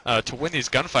to win these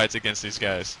gunfights against these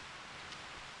guys.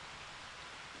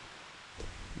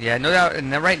 Yeah, no doubt.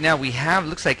 And then right now we have,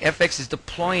 looks like FX is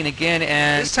deploying again,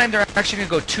 and this time they're actually going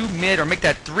to go 2 mid, or make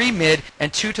that 3 mid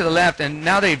and 2 to the left. And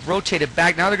now they've rotated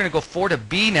back. Now they're going to go 4 to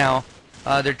B now.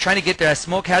 They're trying to get there.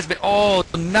 Smoke has been, oh,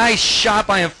 nice shot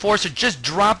by Enforcer. Just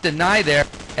dropped Deny there.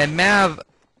 And Mav,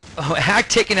 Hack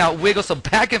taking out Wiggle. So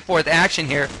back and forth action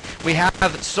here. We have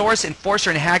Source, Enforcer,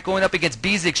 and Hack going up against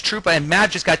B-Ziggs, Trupa, and Mav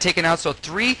just got taken out. So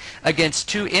 3 against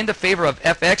 2 in the favor of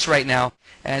FX right now.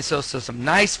 And so some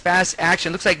nice fast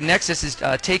action. Looks like Nexus is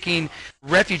taking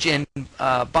refuge in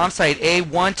bomb site A,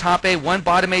 1 top A, 1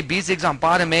 bottom A, B-Ziggs on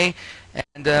bottom A.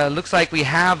 And looks like we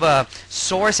have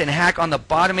Source and Hack on the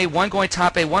bottom A, 1 going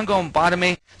top A, 1 going bottom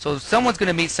A. So someone's going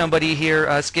to meet somebody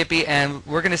here, Skippy, and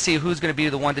we're going to see who's going to be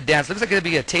the one to dance. Looks like it's going to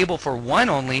be a table for 1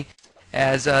 only,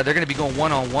 as they're going to be going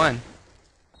one-on-one.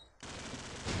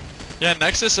 Yeah,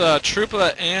 Nexus,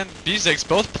 Trupa, and B-Ziggs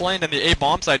both playing in the A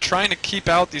bomb side, trying to keep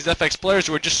out these FX players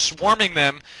who are just swarming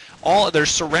them. They're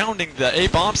surrounding the A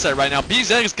bomb site right now.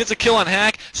 B-Ziggs gets a kill on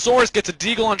Hack. Source gets a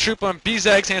deagle on Trupa, and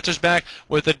B-Ziggs answers back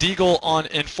with a deagle on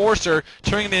Enforcer,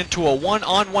 turning it into a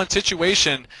one-on-one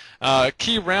situation.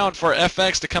 Key round for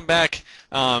FX to come back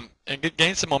and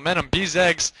gain some momentum.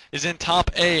 B-Ziggs is in top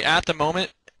A at the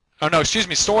moment. Oh no, excuse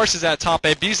me, Source is at top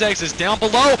A. B-Ziggs is down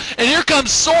below, and here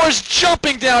comes Source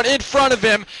jumping down in front of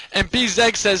him, and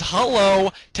B-Ziggs says,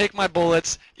 hello, take my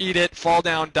bullets, eat it, fall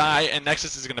down, die, and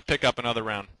Nexus is going to pick up another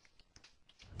round.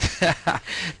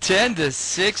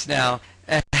 10-6 now,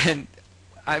 and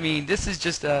I mean, this is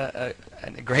just a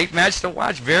great match to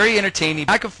watch. Very entertaining,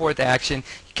 back and forth action.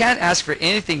 You can't ask for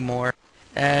anything more,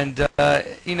 and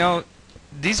you know,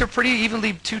 these are pretty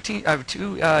evenly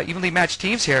evenly matched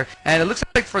teams here. And it looks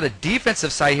like for the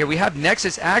defensive side here, we have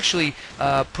Nexus actually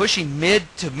pushing mid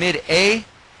to mid A,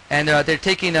 and they're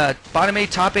taking bottom A,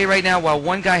 top A right now, while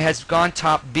one guy has gone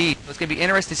top B. So it's going to be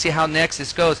interesting to see how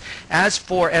Nexus goes. As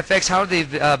for FX, how have they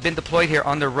been deployed here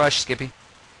on their rush, Skippy?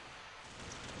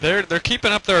 They're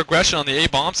keeping up their aggression on the A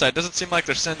bomb side. Doesn't seem like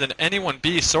they're sending anyone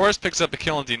B. Soros picks up a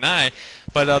kill and Deny,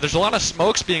 but there's a lot of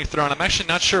smokes being thrown. I'm actually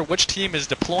not sure which team is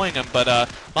deploying them, but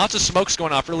lots of smokes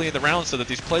going off early in the round so that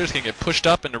these players can get pushed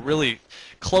up into really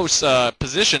close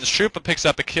positions. Trupa picks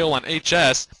up a kill on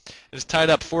HS. Is tied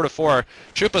up 4-4.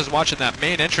 Trupa's watching that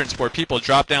main entrance where people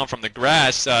drop down from the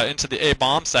grass into the A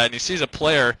bomb side, and he sees a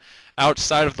player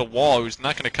outside of the wall who's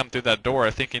not going to come through that door.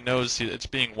 I think he knows it's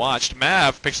being watched.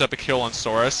 Mav picks up a kill on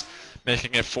Soros.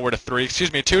 making it 4-3.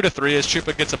 Excuse me, 2-3 as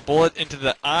Chupa gets a bullet into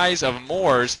the eyes of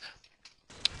Moores,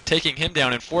 taking him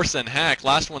down. Enforcer and Hack,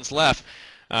 last one's left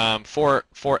for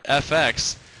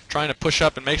FX, trying to push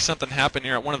up and make something happen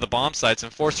here at one of the bomb sites.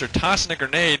 Enforcer tossing a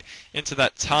grenade into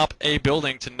that top A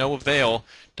building to no avail.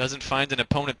 Doesn't find an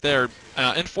opponent there.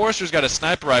 Enforcer's got a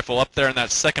sniper rifle up there in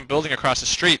that second building across the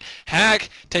street. Hack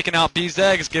taking out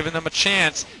BZEGS, giving them a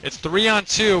chance. It's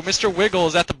 3-on-2. Mr. Wiggle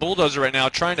is at the bulldozer right now,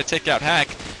 trying to take out Hack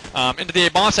into the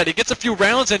A bomb site. He gets a few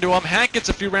rounds into him. Hack gets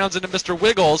a few rounds into Mr.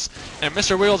 Wiggles, and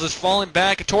Mr. Wiggles is falling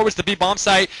back towards the B bomb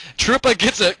site. Troopa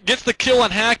gets the kill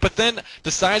on Hack, but then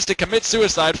decides to commit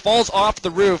suicide. Falls off the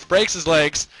roof, breaks his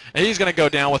legs, and he's going to go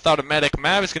down without a medic.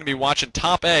 Mav is going to be watching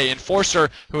top A. Enforcer,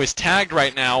 who is tagged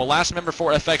right now, last member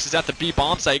for FX, is at the B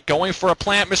bomb site going for a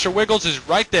plant. Mr. Wiggles is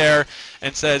right there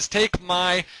and says, "Take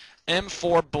my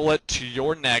M4 bullet to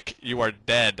your neck. You are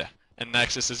dead." And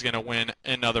Nexus is going to win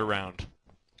another round.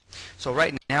 So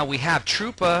right now we have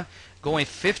Troopa going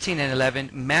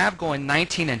 15-11, Mav going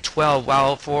 19-12,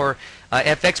 while for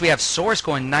FX we have Source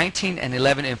going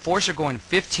 19-11, Enforcer going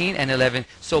 15-11.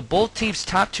 So both teams'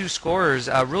 top two scorers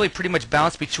really pretty much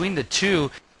balance between the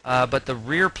two, but the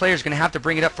rear player is going to have to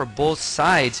bring it up for both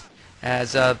sides,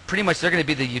 as pretty much they're going to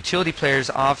be the utility players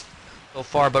off so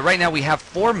far. But right now we have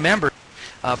 4 members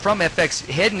from FX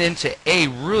heading into A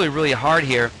really hard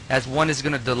here, as one is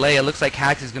going to delay. It looks like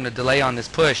Hack is going to delay on this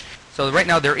push. So right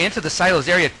now they're into the silos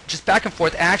area, just back and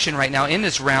forth action right now in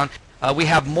this round. We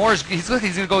have Morris, he's going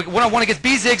to go one-on-one against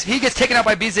BZEGS. He gets taken out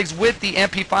by BZEGS with the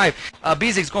MP5.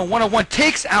 BZEGS going one-on-one,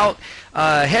 takes out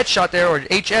headshot there, or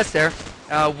HS there,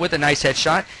 with a nice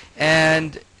headshot.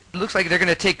 And it looks like they're going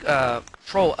to take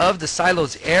control of the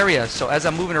silos area. So as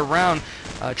I'm moving around,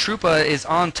 Troopa is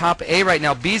on top A right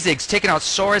now. BZEGS taking out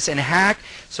Soros and Hack.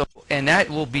 So, and that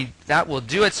will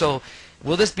do it. So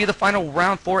will this be the final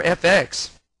round for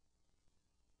FX?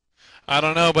 I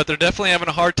don't know, but they're definitely having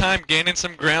a hard time gaining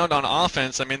some ground on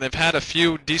offense. I mean, they've had a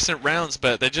few decent rounds,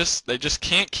 but they just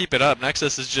can't keep it up.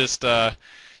 Nexus is just,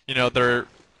 you know, they're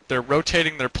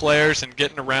rotating their players and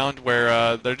getting around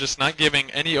where they're just not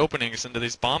giving any openings into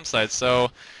these bomb sites.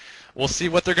 So we'll see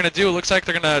what they're going to do. It looks like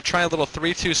they're going to try a little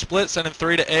 3-2 split, sending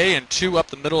 3 to A and 2 up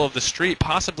the middle of the street,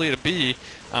 possibly to B.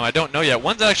 I don't know yet.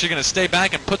 One's actually going to stay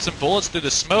back and put some bullets through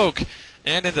the smoke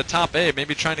and into top A,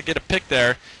 maybe trying to get a pick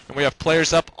there. And we have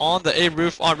players up on the A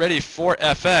roof already for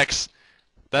FX.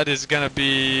 That is going to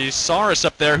be Saurus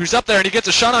up there, who's up there, and he gets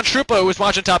a shot on Troopa, who is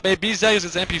watching top A. BZ is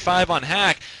his MP5 on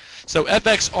Hack. So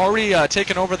FX already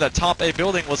taken over the top A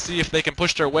building. We'll see if they can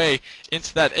push their way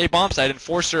into that A bomb site.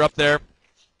 Enforcer up there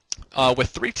with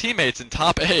 3 teammates in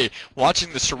top A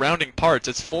watching the surrounding parts.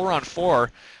 It's 4-on-4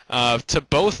 to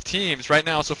both teams right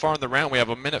now so far in the round. We have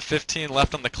 1:15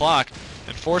 left on the clock.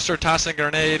 Enforcer tossing a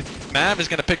grenade. Mav is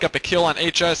going to pick up a kill on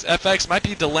HS. FX might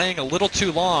be delaying a little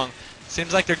too long.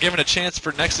 Seems like they're giving a chance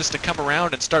for Nexus to come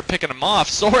around and start picking them off.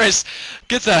 Soros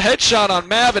gets a headshot on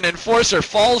Mav, and Enforcer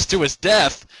falls to his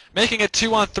death, making it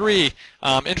 2-on-3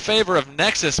 in favor of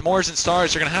Nexus. Moors and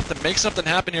Stars are going to have to make something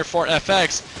happen here for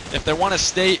FX if they want to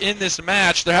stay in this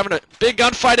match. They're having a big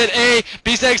gunfight at A.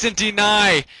 BZEGS and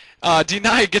Deny.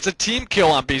 Deny gets a team kill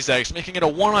on BZEGS, making it a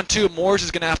 1-on-2. Moors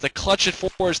is going to have to clutch it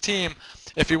for his team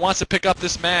if he wants to pick up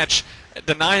this match.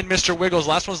 Deny and Mr. Wiggles.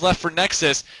 Last one's left for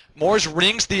Nexus. Moors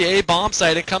rings the A bomb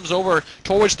site and comes over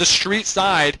towards the street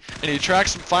side, and he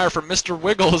tracks some fire from Mr.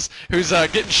 Wiggles, who's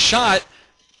getting shot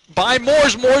by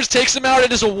Moors. Moors takes him out.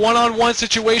 It is a 1-on-1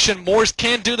 situation. Moors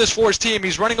can do this for his team.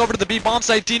 He's running over to the B bomb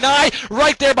site. Deny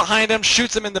right there behind him,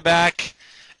 shoots him in the back,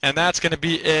 and that's going to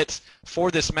be it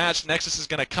for this match. Nexus is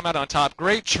going to come out on top.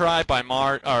 Great try by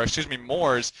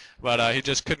Moors, but he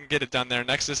just couldn't get it done there.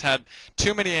 Nexus had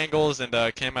too many angles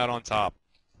and came out on top.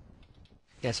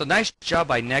 Yeah, so nice job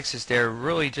by Nexus there,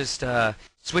 really just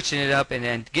switching it up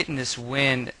and getting this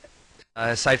win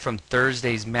aside from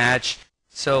Thursday's match.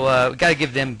 So we got to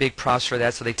give them big props for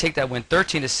that. So they take that win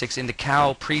 13-6 in the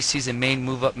Cal preseason main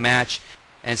move-up match.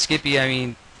 And Skippy, I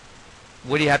mean,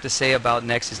 what do you have to say about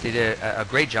Nexus? They did a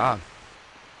great job.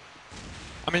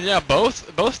 I mean, yeah,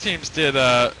 both teams did.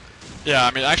 Yeah,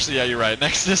 I mean, actually, yeah, you're right.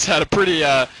 Nexus had a pretty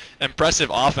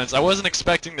impressive offense. I wasn't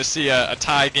expecting to see a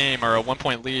tie game or a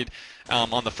 1-point lead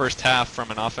on the first half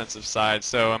from an offensive side.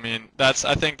 So, I mean, I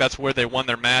think that's where they won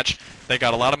their match. They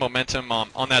got a lot of momentum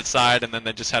on that side, and then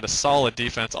they just had a solid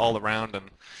defense all around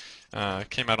and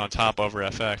came out on top over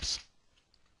FX.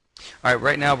 All right,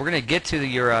 right now we're going to get to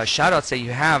your shout-outs that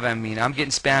you have. I mean, I'm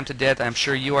getting spammed to death. I'm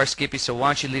sure you are, Skippy, so why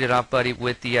don't you lead it off, buddy,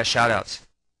 with the shout-outs.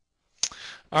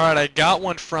 All right, I got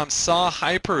one from Saw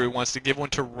Hyper, who wants to give one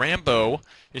to Rambo.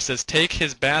 He says, take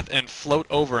his bath and float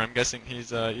over. I'm guessing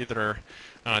he's either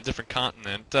on a different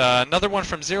continent. Another one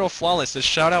from Zero Flawless is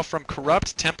shout out from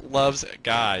Corrupt Temp Loves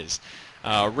Guys.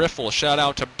 Riffle, shout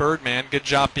out to Birdman. Good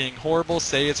job being horrible.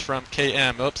 Say it's from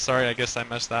KM. Oops, sorry, I guess I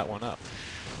messed that one up.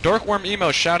 Dorkworm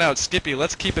Emo, shout out Skippy.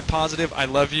 Let's keep it positive. I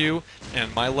love you,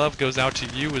 and my love goes out to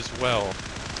you as well.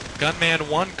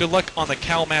 Gunman1, good luck on the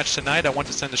Cal match tonight. I want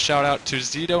to send a shout out to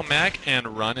Zito Mac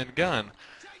and Run and Gun.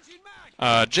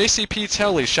 JCP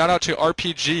Telly, shout out to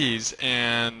RPGs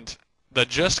and the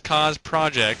Just Cause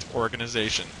Project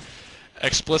organization.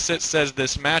 Explicit says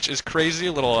this match is crazy.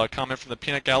 A little comment from the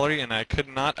Peanut Gallery, and I could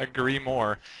not agree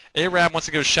more. A-Rab wants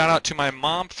to go shout out to my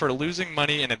mom for losing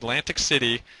money in Atlantic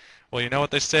City. Well, you know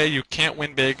what they say, you can't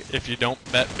win big if you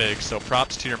don't bet big, so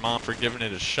props to your mom for giving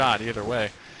it a shot either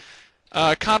way.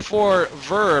 COD4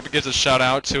 Verb gives a shout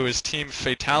out to his team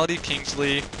Fatality.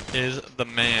 Kingsley is the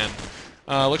man.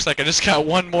 Looks like I just got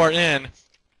one more in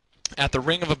at the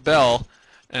ring of a bell,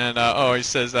 and oh, he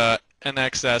says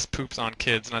NXS poops on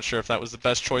kids. Not sure if that was the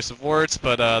best choice of words,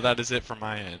 but that is it from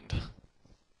my end.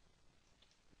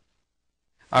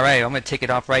 All right, I'm going to take it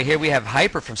off right here. We have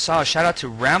Hyper from Saw. Shout out to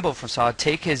Rambo from Saw.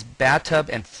 Take his bathtub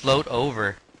and float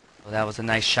over. Well, that was a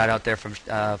nice shout out there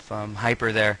from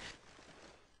Hyper there.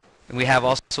 And we have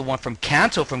also one from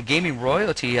Canto from Gaming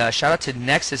Royalty. Shout out to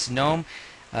Nexus Gnome.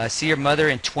 See your mother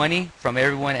in 20 from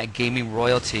everyone at Gaming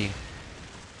Royalty.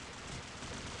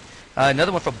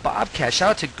 Another one from Bobcat.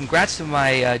 Shout out to congrats to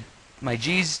my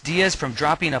G's Diaz from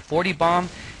dropping a 40 bomb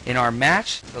in our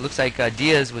match. It looks like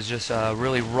Diaz was just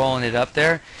really rolling it up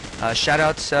there. Shout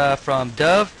outs from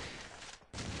Dove.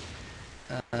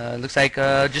 Looks like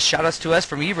just shout outs to us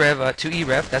from e-rev to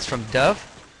e-rev. That's from Dove.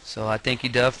 So thank you,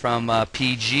 Dove, from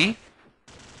PG.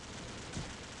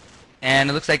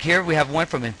 And it looks like here we have one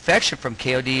from Infection from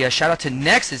KOD. Shout out to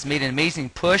Nexus, made an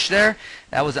amazing push there.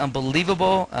 That was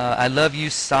unbelievable. I love you,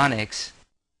 Sonics.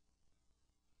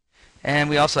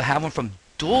 And we also have one from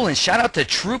Doolin. Shout out to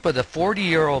Troopa, the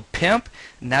 40-year-old pimp,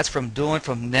 and that's from Doolin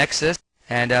from Nexus.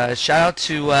 And shout out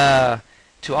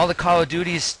to all the Call of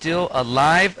Duties still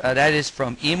alive. That is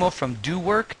from Emo from Do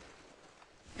Work.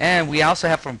 And we also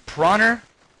have from Proner.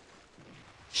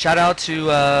 Shout out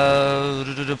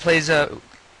to plays.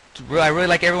 I really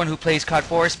like everyone who plays COD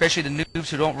 4, especially the noobs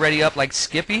who don't ready up like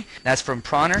Skippy. That's from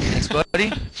Proner. Thanks,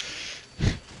 buddy.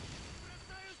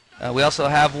 We also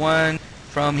have one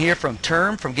from here from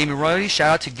Term from Gaming Royalty.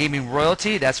 Shout out to Gaming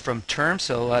Royalty. That's from Term.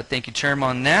 So thank you, Term,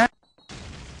 on that.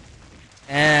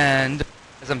 And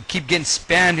as I keep getting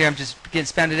spammed here, I'm just getting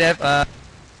spammed to death.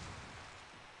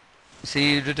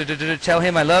 See, tell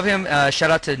him I love him.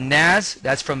 Shout out to Naz.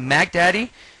 That's from Mac Daddy.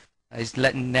 He's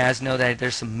letting Naz know that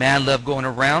there's some mad love going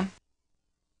around.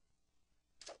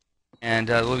 And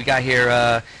what we got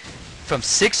here from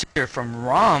Sixer, from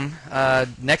Rom,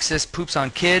 Nexus poops on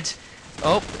kids.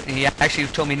 Oh, he actually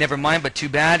told me never mind, but too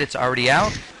bad, it's already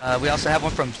out. We also have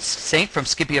one from Saint from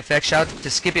Skippy FX. Shout out to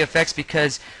Skippy FX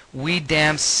because we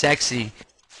damn sexy.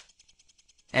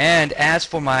 And as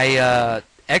for my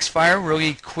X-Fire,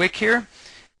 really quick here.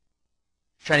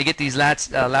 Trying to get these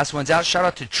last ones out. Shout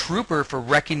out to Trooper for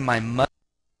wrecking my mother.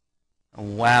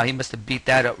 Wow, he must have beat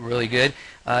that up really good.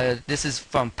 This is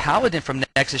from Paladin from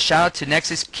Nexus. Shout out to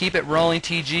Nexus. Keep it rolling,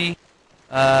 TG.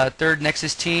 Third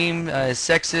Nexus team,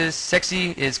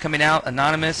 Sexy is coming out.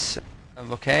 Anonymous.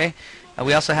 Okay.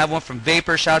 We also have one from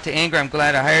Vapor. Shout out to Anger. I'm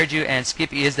glad I hired you. And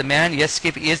Skippy is the man. Yes,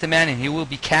 Skippy is the man, and he will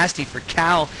be casting for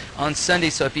Cal on Sunday.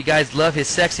 So if you guys love his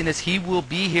sexiness, he will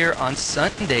be here on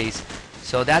Sundays.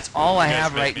 So that's all I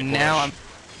have right now.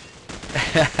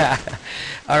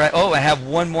 All right. Oh, I have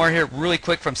one more here really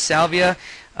quick from Salvia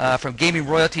from Gaming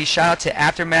Royalty. Shout out to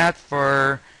Aftermath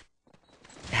for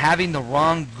having the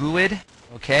wrong GUID.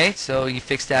 Okay, so you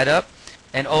fixed that up.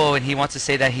 And oh, and he wants to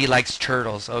say that he likes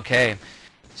turtles. Okay.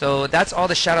 So that's all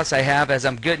the shout outs I have as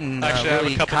I'm getting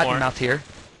really cottonmouth here.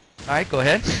 All right, go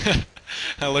ahead.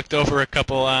 I looked over a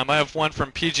couple. I have one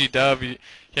from PG Dove. He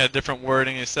had different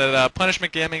wording. He said,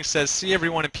 Punishment Gaming says, see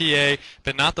everyone in PA,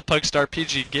 but not the pug star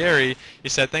PG Gary. He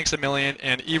said, thanks a million,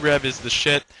 and e-rev is the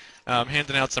shit.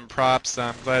 Handing out some props.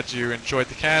 I'm glad you enjoyed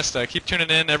the cast. Keep tuning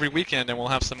in every weekend, and we'll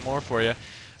have some more for you.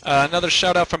 Another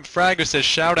shout out from Frag who says,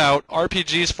 shout out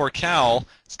RPGs for Cal.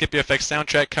 Skippy FX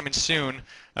soundtrack coming soon.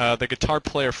 The guitar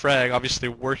player Frag obviously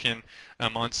working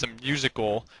on some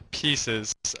musical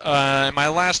pieces. My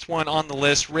last one on the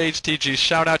list, Rage TG.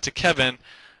 Shout out to Kevin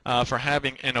for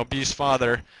having an obese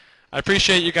father. I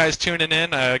appreciate you guys tuning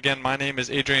in. Again, my name is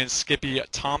Adrian Skippy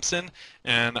Thompson,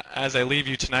 and as I leave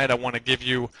you tonight, I want to give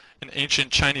you an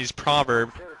ancient Chinese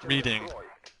proverb reading.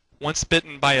 Once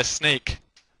bitten by a snake,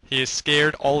 he is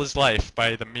scared all his life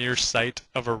by the mere sight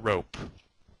of a rope.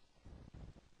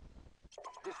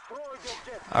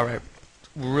 All right.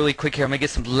 really quick here. I'm going to get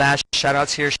some last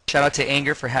shout-outs here. Shout-out to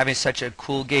Anger for having such a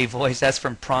cool gay voice. That's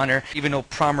from Proner, even though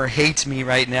Promer hates me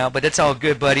right now, but it's all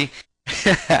good, buddy.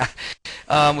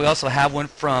 We also have one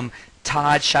from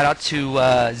Todd. Shout-out to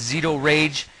Zito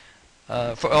Rage.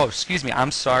 Excuse me.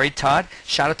 I'm sorry, Todd.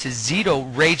 Shout-out to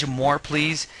Zito Rage More,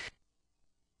 please.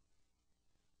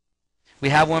 We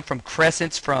have one from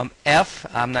Crescents from F.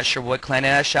 I'm not sure what clan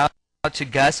it is. Shout out to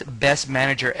Gus, best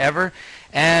manager ever.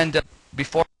 And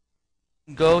before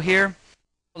we go here,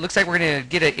 it looks like we're going to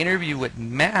get an interview with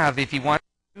Mav if you want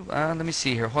to. Let me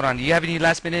see here. Hold on. Do you have any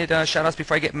last minute shout outs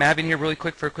before I get Mav in here really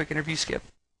quick for a quick interview, Skip?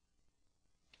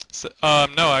 So,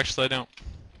 no, actually I don't.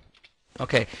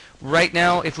 Okay, right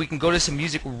now, if we can go to some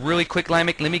music really quick,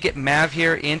 Limek, let me get Mav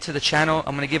here into the channel.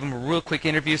 I'm going to give him a real quick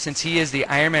interview since he is the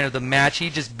Iron Man of the match. He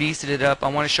just beasted it up.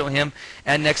 I want to show him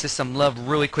and Nexus some love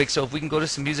really quick. So if we can go to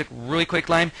some music really quick,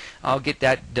 Lime, I'll get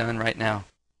that done right now.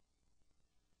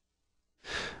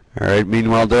 All right.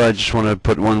 Meanwhile, though, I just want to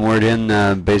put one word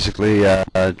in, basically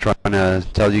trying to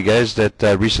tell you guys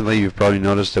that recently you've probably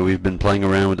noticed that we've been playing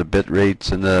around with the bit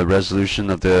rates and the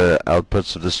resolution of the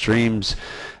outputs of the streams.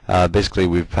 Basically,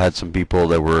 we've had some people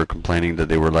that were complaining that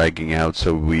they were lagging out,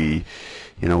 so we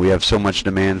have so much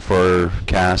demand for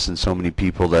casts and so many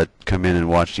people that come in and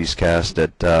watch these casts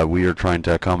that we are trying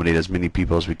to accommodate as many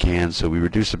people as we can. So we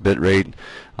reduced the bit rate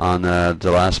on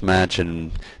the last match,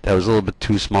 and that was a little bit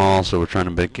too small, so we're trying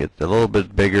to make it a little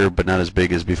bit bigger, but not as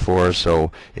big as before.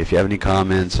 So if you have any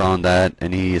comments on that,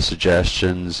 any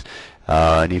suggestions,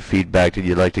 any feedback that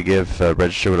you'd like to give,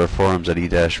 register with our forums at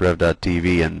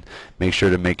e-rev.tv and make sure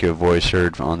to make your voice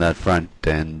heard on that front.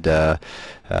 And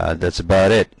that's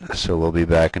about it. So we'll be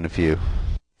back in a few.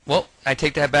 Well, I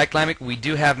take that back, Limek. We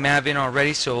do have Mav in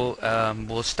already, so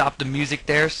we'll stop the music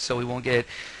there so we won't get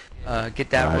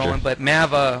that rolling. But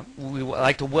Mav, we would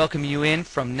like to welcome you in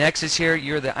from Nexus here.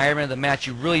 You're the Iron Man of the match.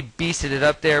 You really beasted it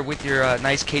up there with your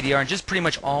nice KDR and just pretty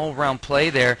much all-around play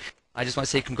there. I just want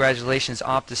to say congratulations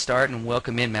off the start and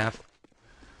welcome in, Mav.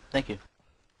 Thank you.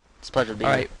 It's a pleasure to be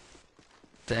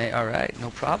here. All right, no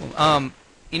problem.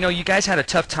 You know, you guys had a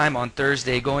tough time on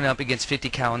Thursday going up against 50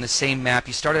 Cal on the same map.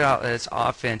 You started out as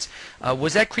offense.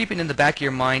 Was that creeping in the back of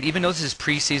your mind, even though this is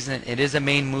preseason, it is a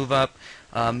main move-up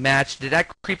match, did that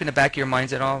creep in the back of your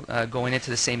minds at all, going into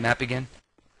the same map again?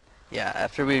 Yeah,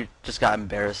 after we just got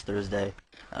embarrassed Thursday,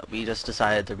 we just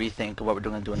decided to rethink what we're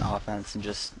going to do in offense and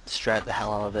just strat the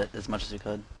hell out of it as much as we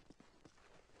could.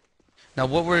 Now,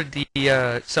 what were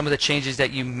the some of the changes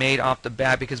that you made off the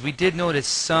bat? Because we did notice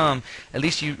some, at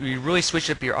least you really switched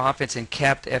up your offense and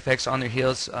kept FX on their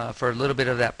heels for a little bit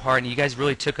of that part, and you guys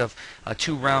really took a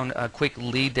two-round quick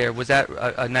lead there. Was that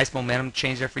a nice momentum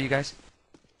change there for you guys?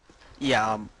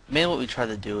 Yeah, mainly what we try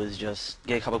to do is just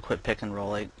get a couple quick pick and roll,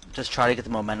 like just try to get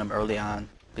the momentum early on.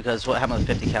 Because what happened with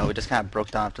 50 cal, we just kind of broke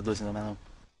down after losing the momentum.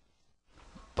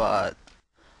 But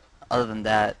other than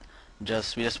that, we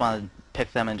just wanted to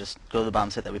pick them and just go to the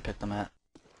bomb site that we picked them at.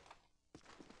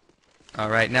 All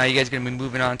right, now you guys are going to be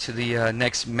moving on to the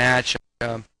next match.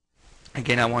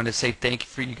 Again, I wanted to say thank you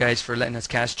for you guys for letting us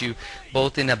cast you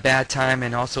both in a bad time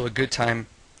and also a good time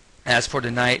as for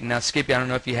tonight. And now, Skippy, I don't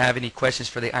know if you have any questions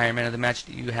for the Iron Man of the match.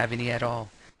 Do you have any at all?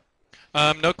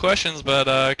 No questions,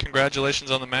 but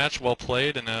congratulations on the match. Well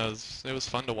played, and it was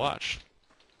fun to watch.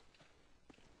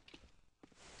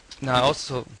 Now,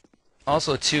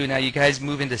 also too, now you guys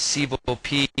move into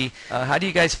CVOP. How do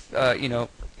you guys,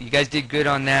 you guys did good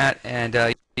on that, and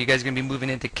you guys are gonna be moving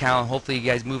into Cal, and hopefully you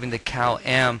guys move into Cal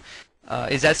M.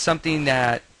 Is that something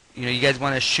that you guys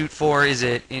want to shoot for? Is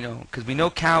it, because we know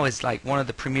Cal is like one of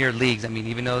the premier leagues. I mean,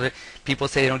 even though that people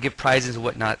say they don't give prizes and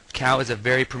whatnot, Cal is a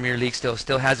very premier league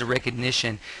still has a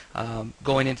recognition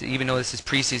going into, even though this is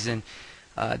preseason.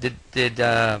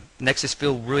 Did Nexus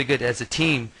feel really good as a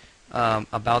team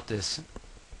about this?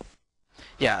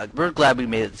 Yeah, we're glad we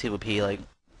made it to CVP. Like,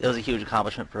 it was a huge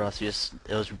accomplishment for us.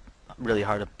 It was really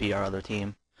hard to beat our other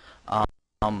team.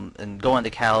 And going to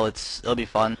Cal, it'll be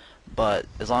fun. But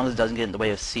as long as it doesn't get in the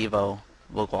way of CVO,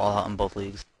 we'll go all out in both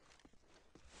leagues.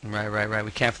 Right.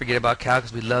 We can't forget about Cal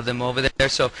because we love them over there.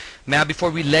 So, Matt, before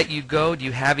we let you go, do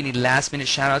you have any last-minute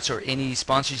shout-outs or any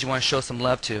sponsors you want to show some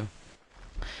love to?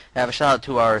 I have a shout-out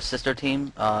to our sister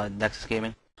team, Nexus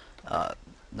Gaming.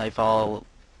 Nightfall,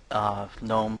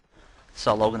 Gnome,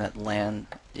 saw Logan at LAN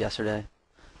yesterday.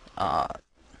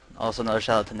 Also another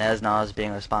shout-out to Nas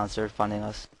being our sponsor, funding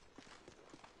us.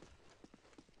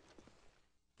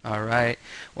 All right.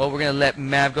 Well, we're going to let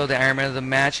Mav go, the Iron Man of the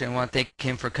match, and I want to thank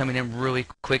him for coming in really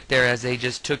quick there as they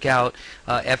just took out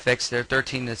FX there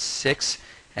 13-6.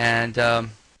 And,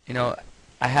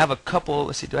 I have a couple.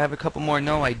 Let's see, do I have a couple more?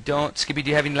 No, I don't. Skippy, do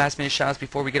you have any last-minute shots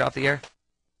before we get off the air?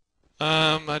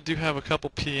 I do have a couple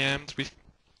PMs. We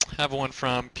have one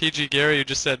from PG Gary who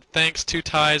just said, "Thanks, 2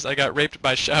 ties. I got raped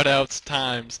by shoutouts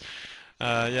times."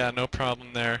 Yeah, no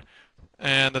problem there.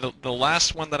 And the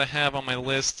last one that I have on my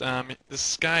list,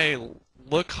 this guy,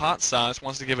 Look Hot Sauce,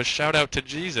 wants to give a shout out to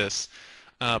Jesus.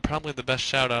 Probably the best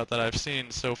shout out that I've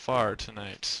seen so far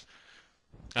tonight.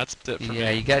 That's it for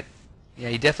me.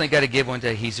 You definitely got to give one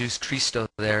to Jesus Cristo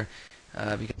there,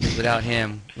 because without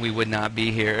him we would not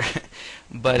be here.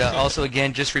 But also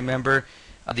again, just remember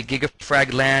the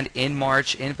Gigafrag land in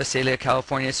March in Visalia,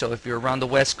 California. So if you're around the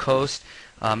West Coast,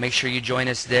 make sure you join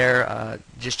us there.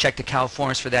 Just check the Cal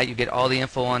forums for that. You get all the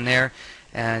info on there.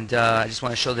 And I just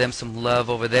want to show them some love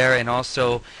over there. And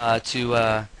also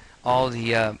to all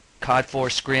the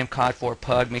COD4 Scrim, COD4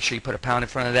 Pug, make sure you put a pound in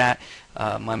front of that.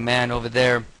 My man over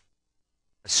there,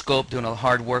 Scope, doing a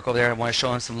hard work over there. I want to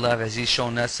show him some love as he's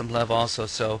showing us some love also.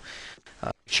 So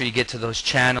make sure you get to those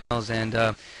channels.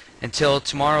 And until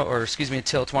tomorrow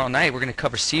night, we're going to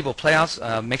cover SEVO playoffs.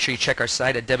 Make sure you check our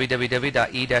site at www.e-rev.tv,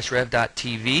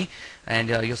 and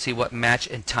you'll see what match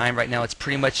and time. Right now, it's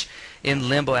pretty much in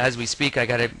limbo as we speak. I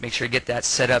got to make sure to get that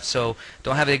set up. So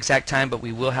don't have the exact time, but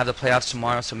we will have the playoffs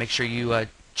tomorrow. So make sure you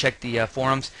check the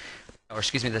forums, or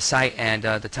excuse me, the site and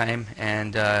the time,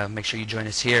 and make sure you join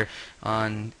us here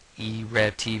on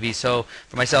e-rev TV. So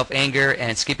for myself, Anger,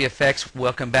 and SkippyFX,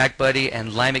 welcome back, buddy,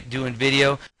 and Limek doing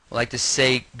video. I'd like to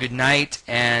say good night,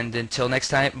 and until next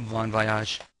time, bon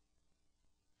voyage.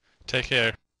 Take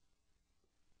care.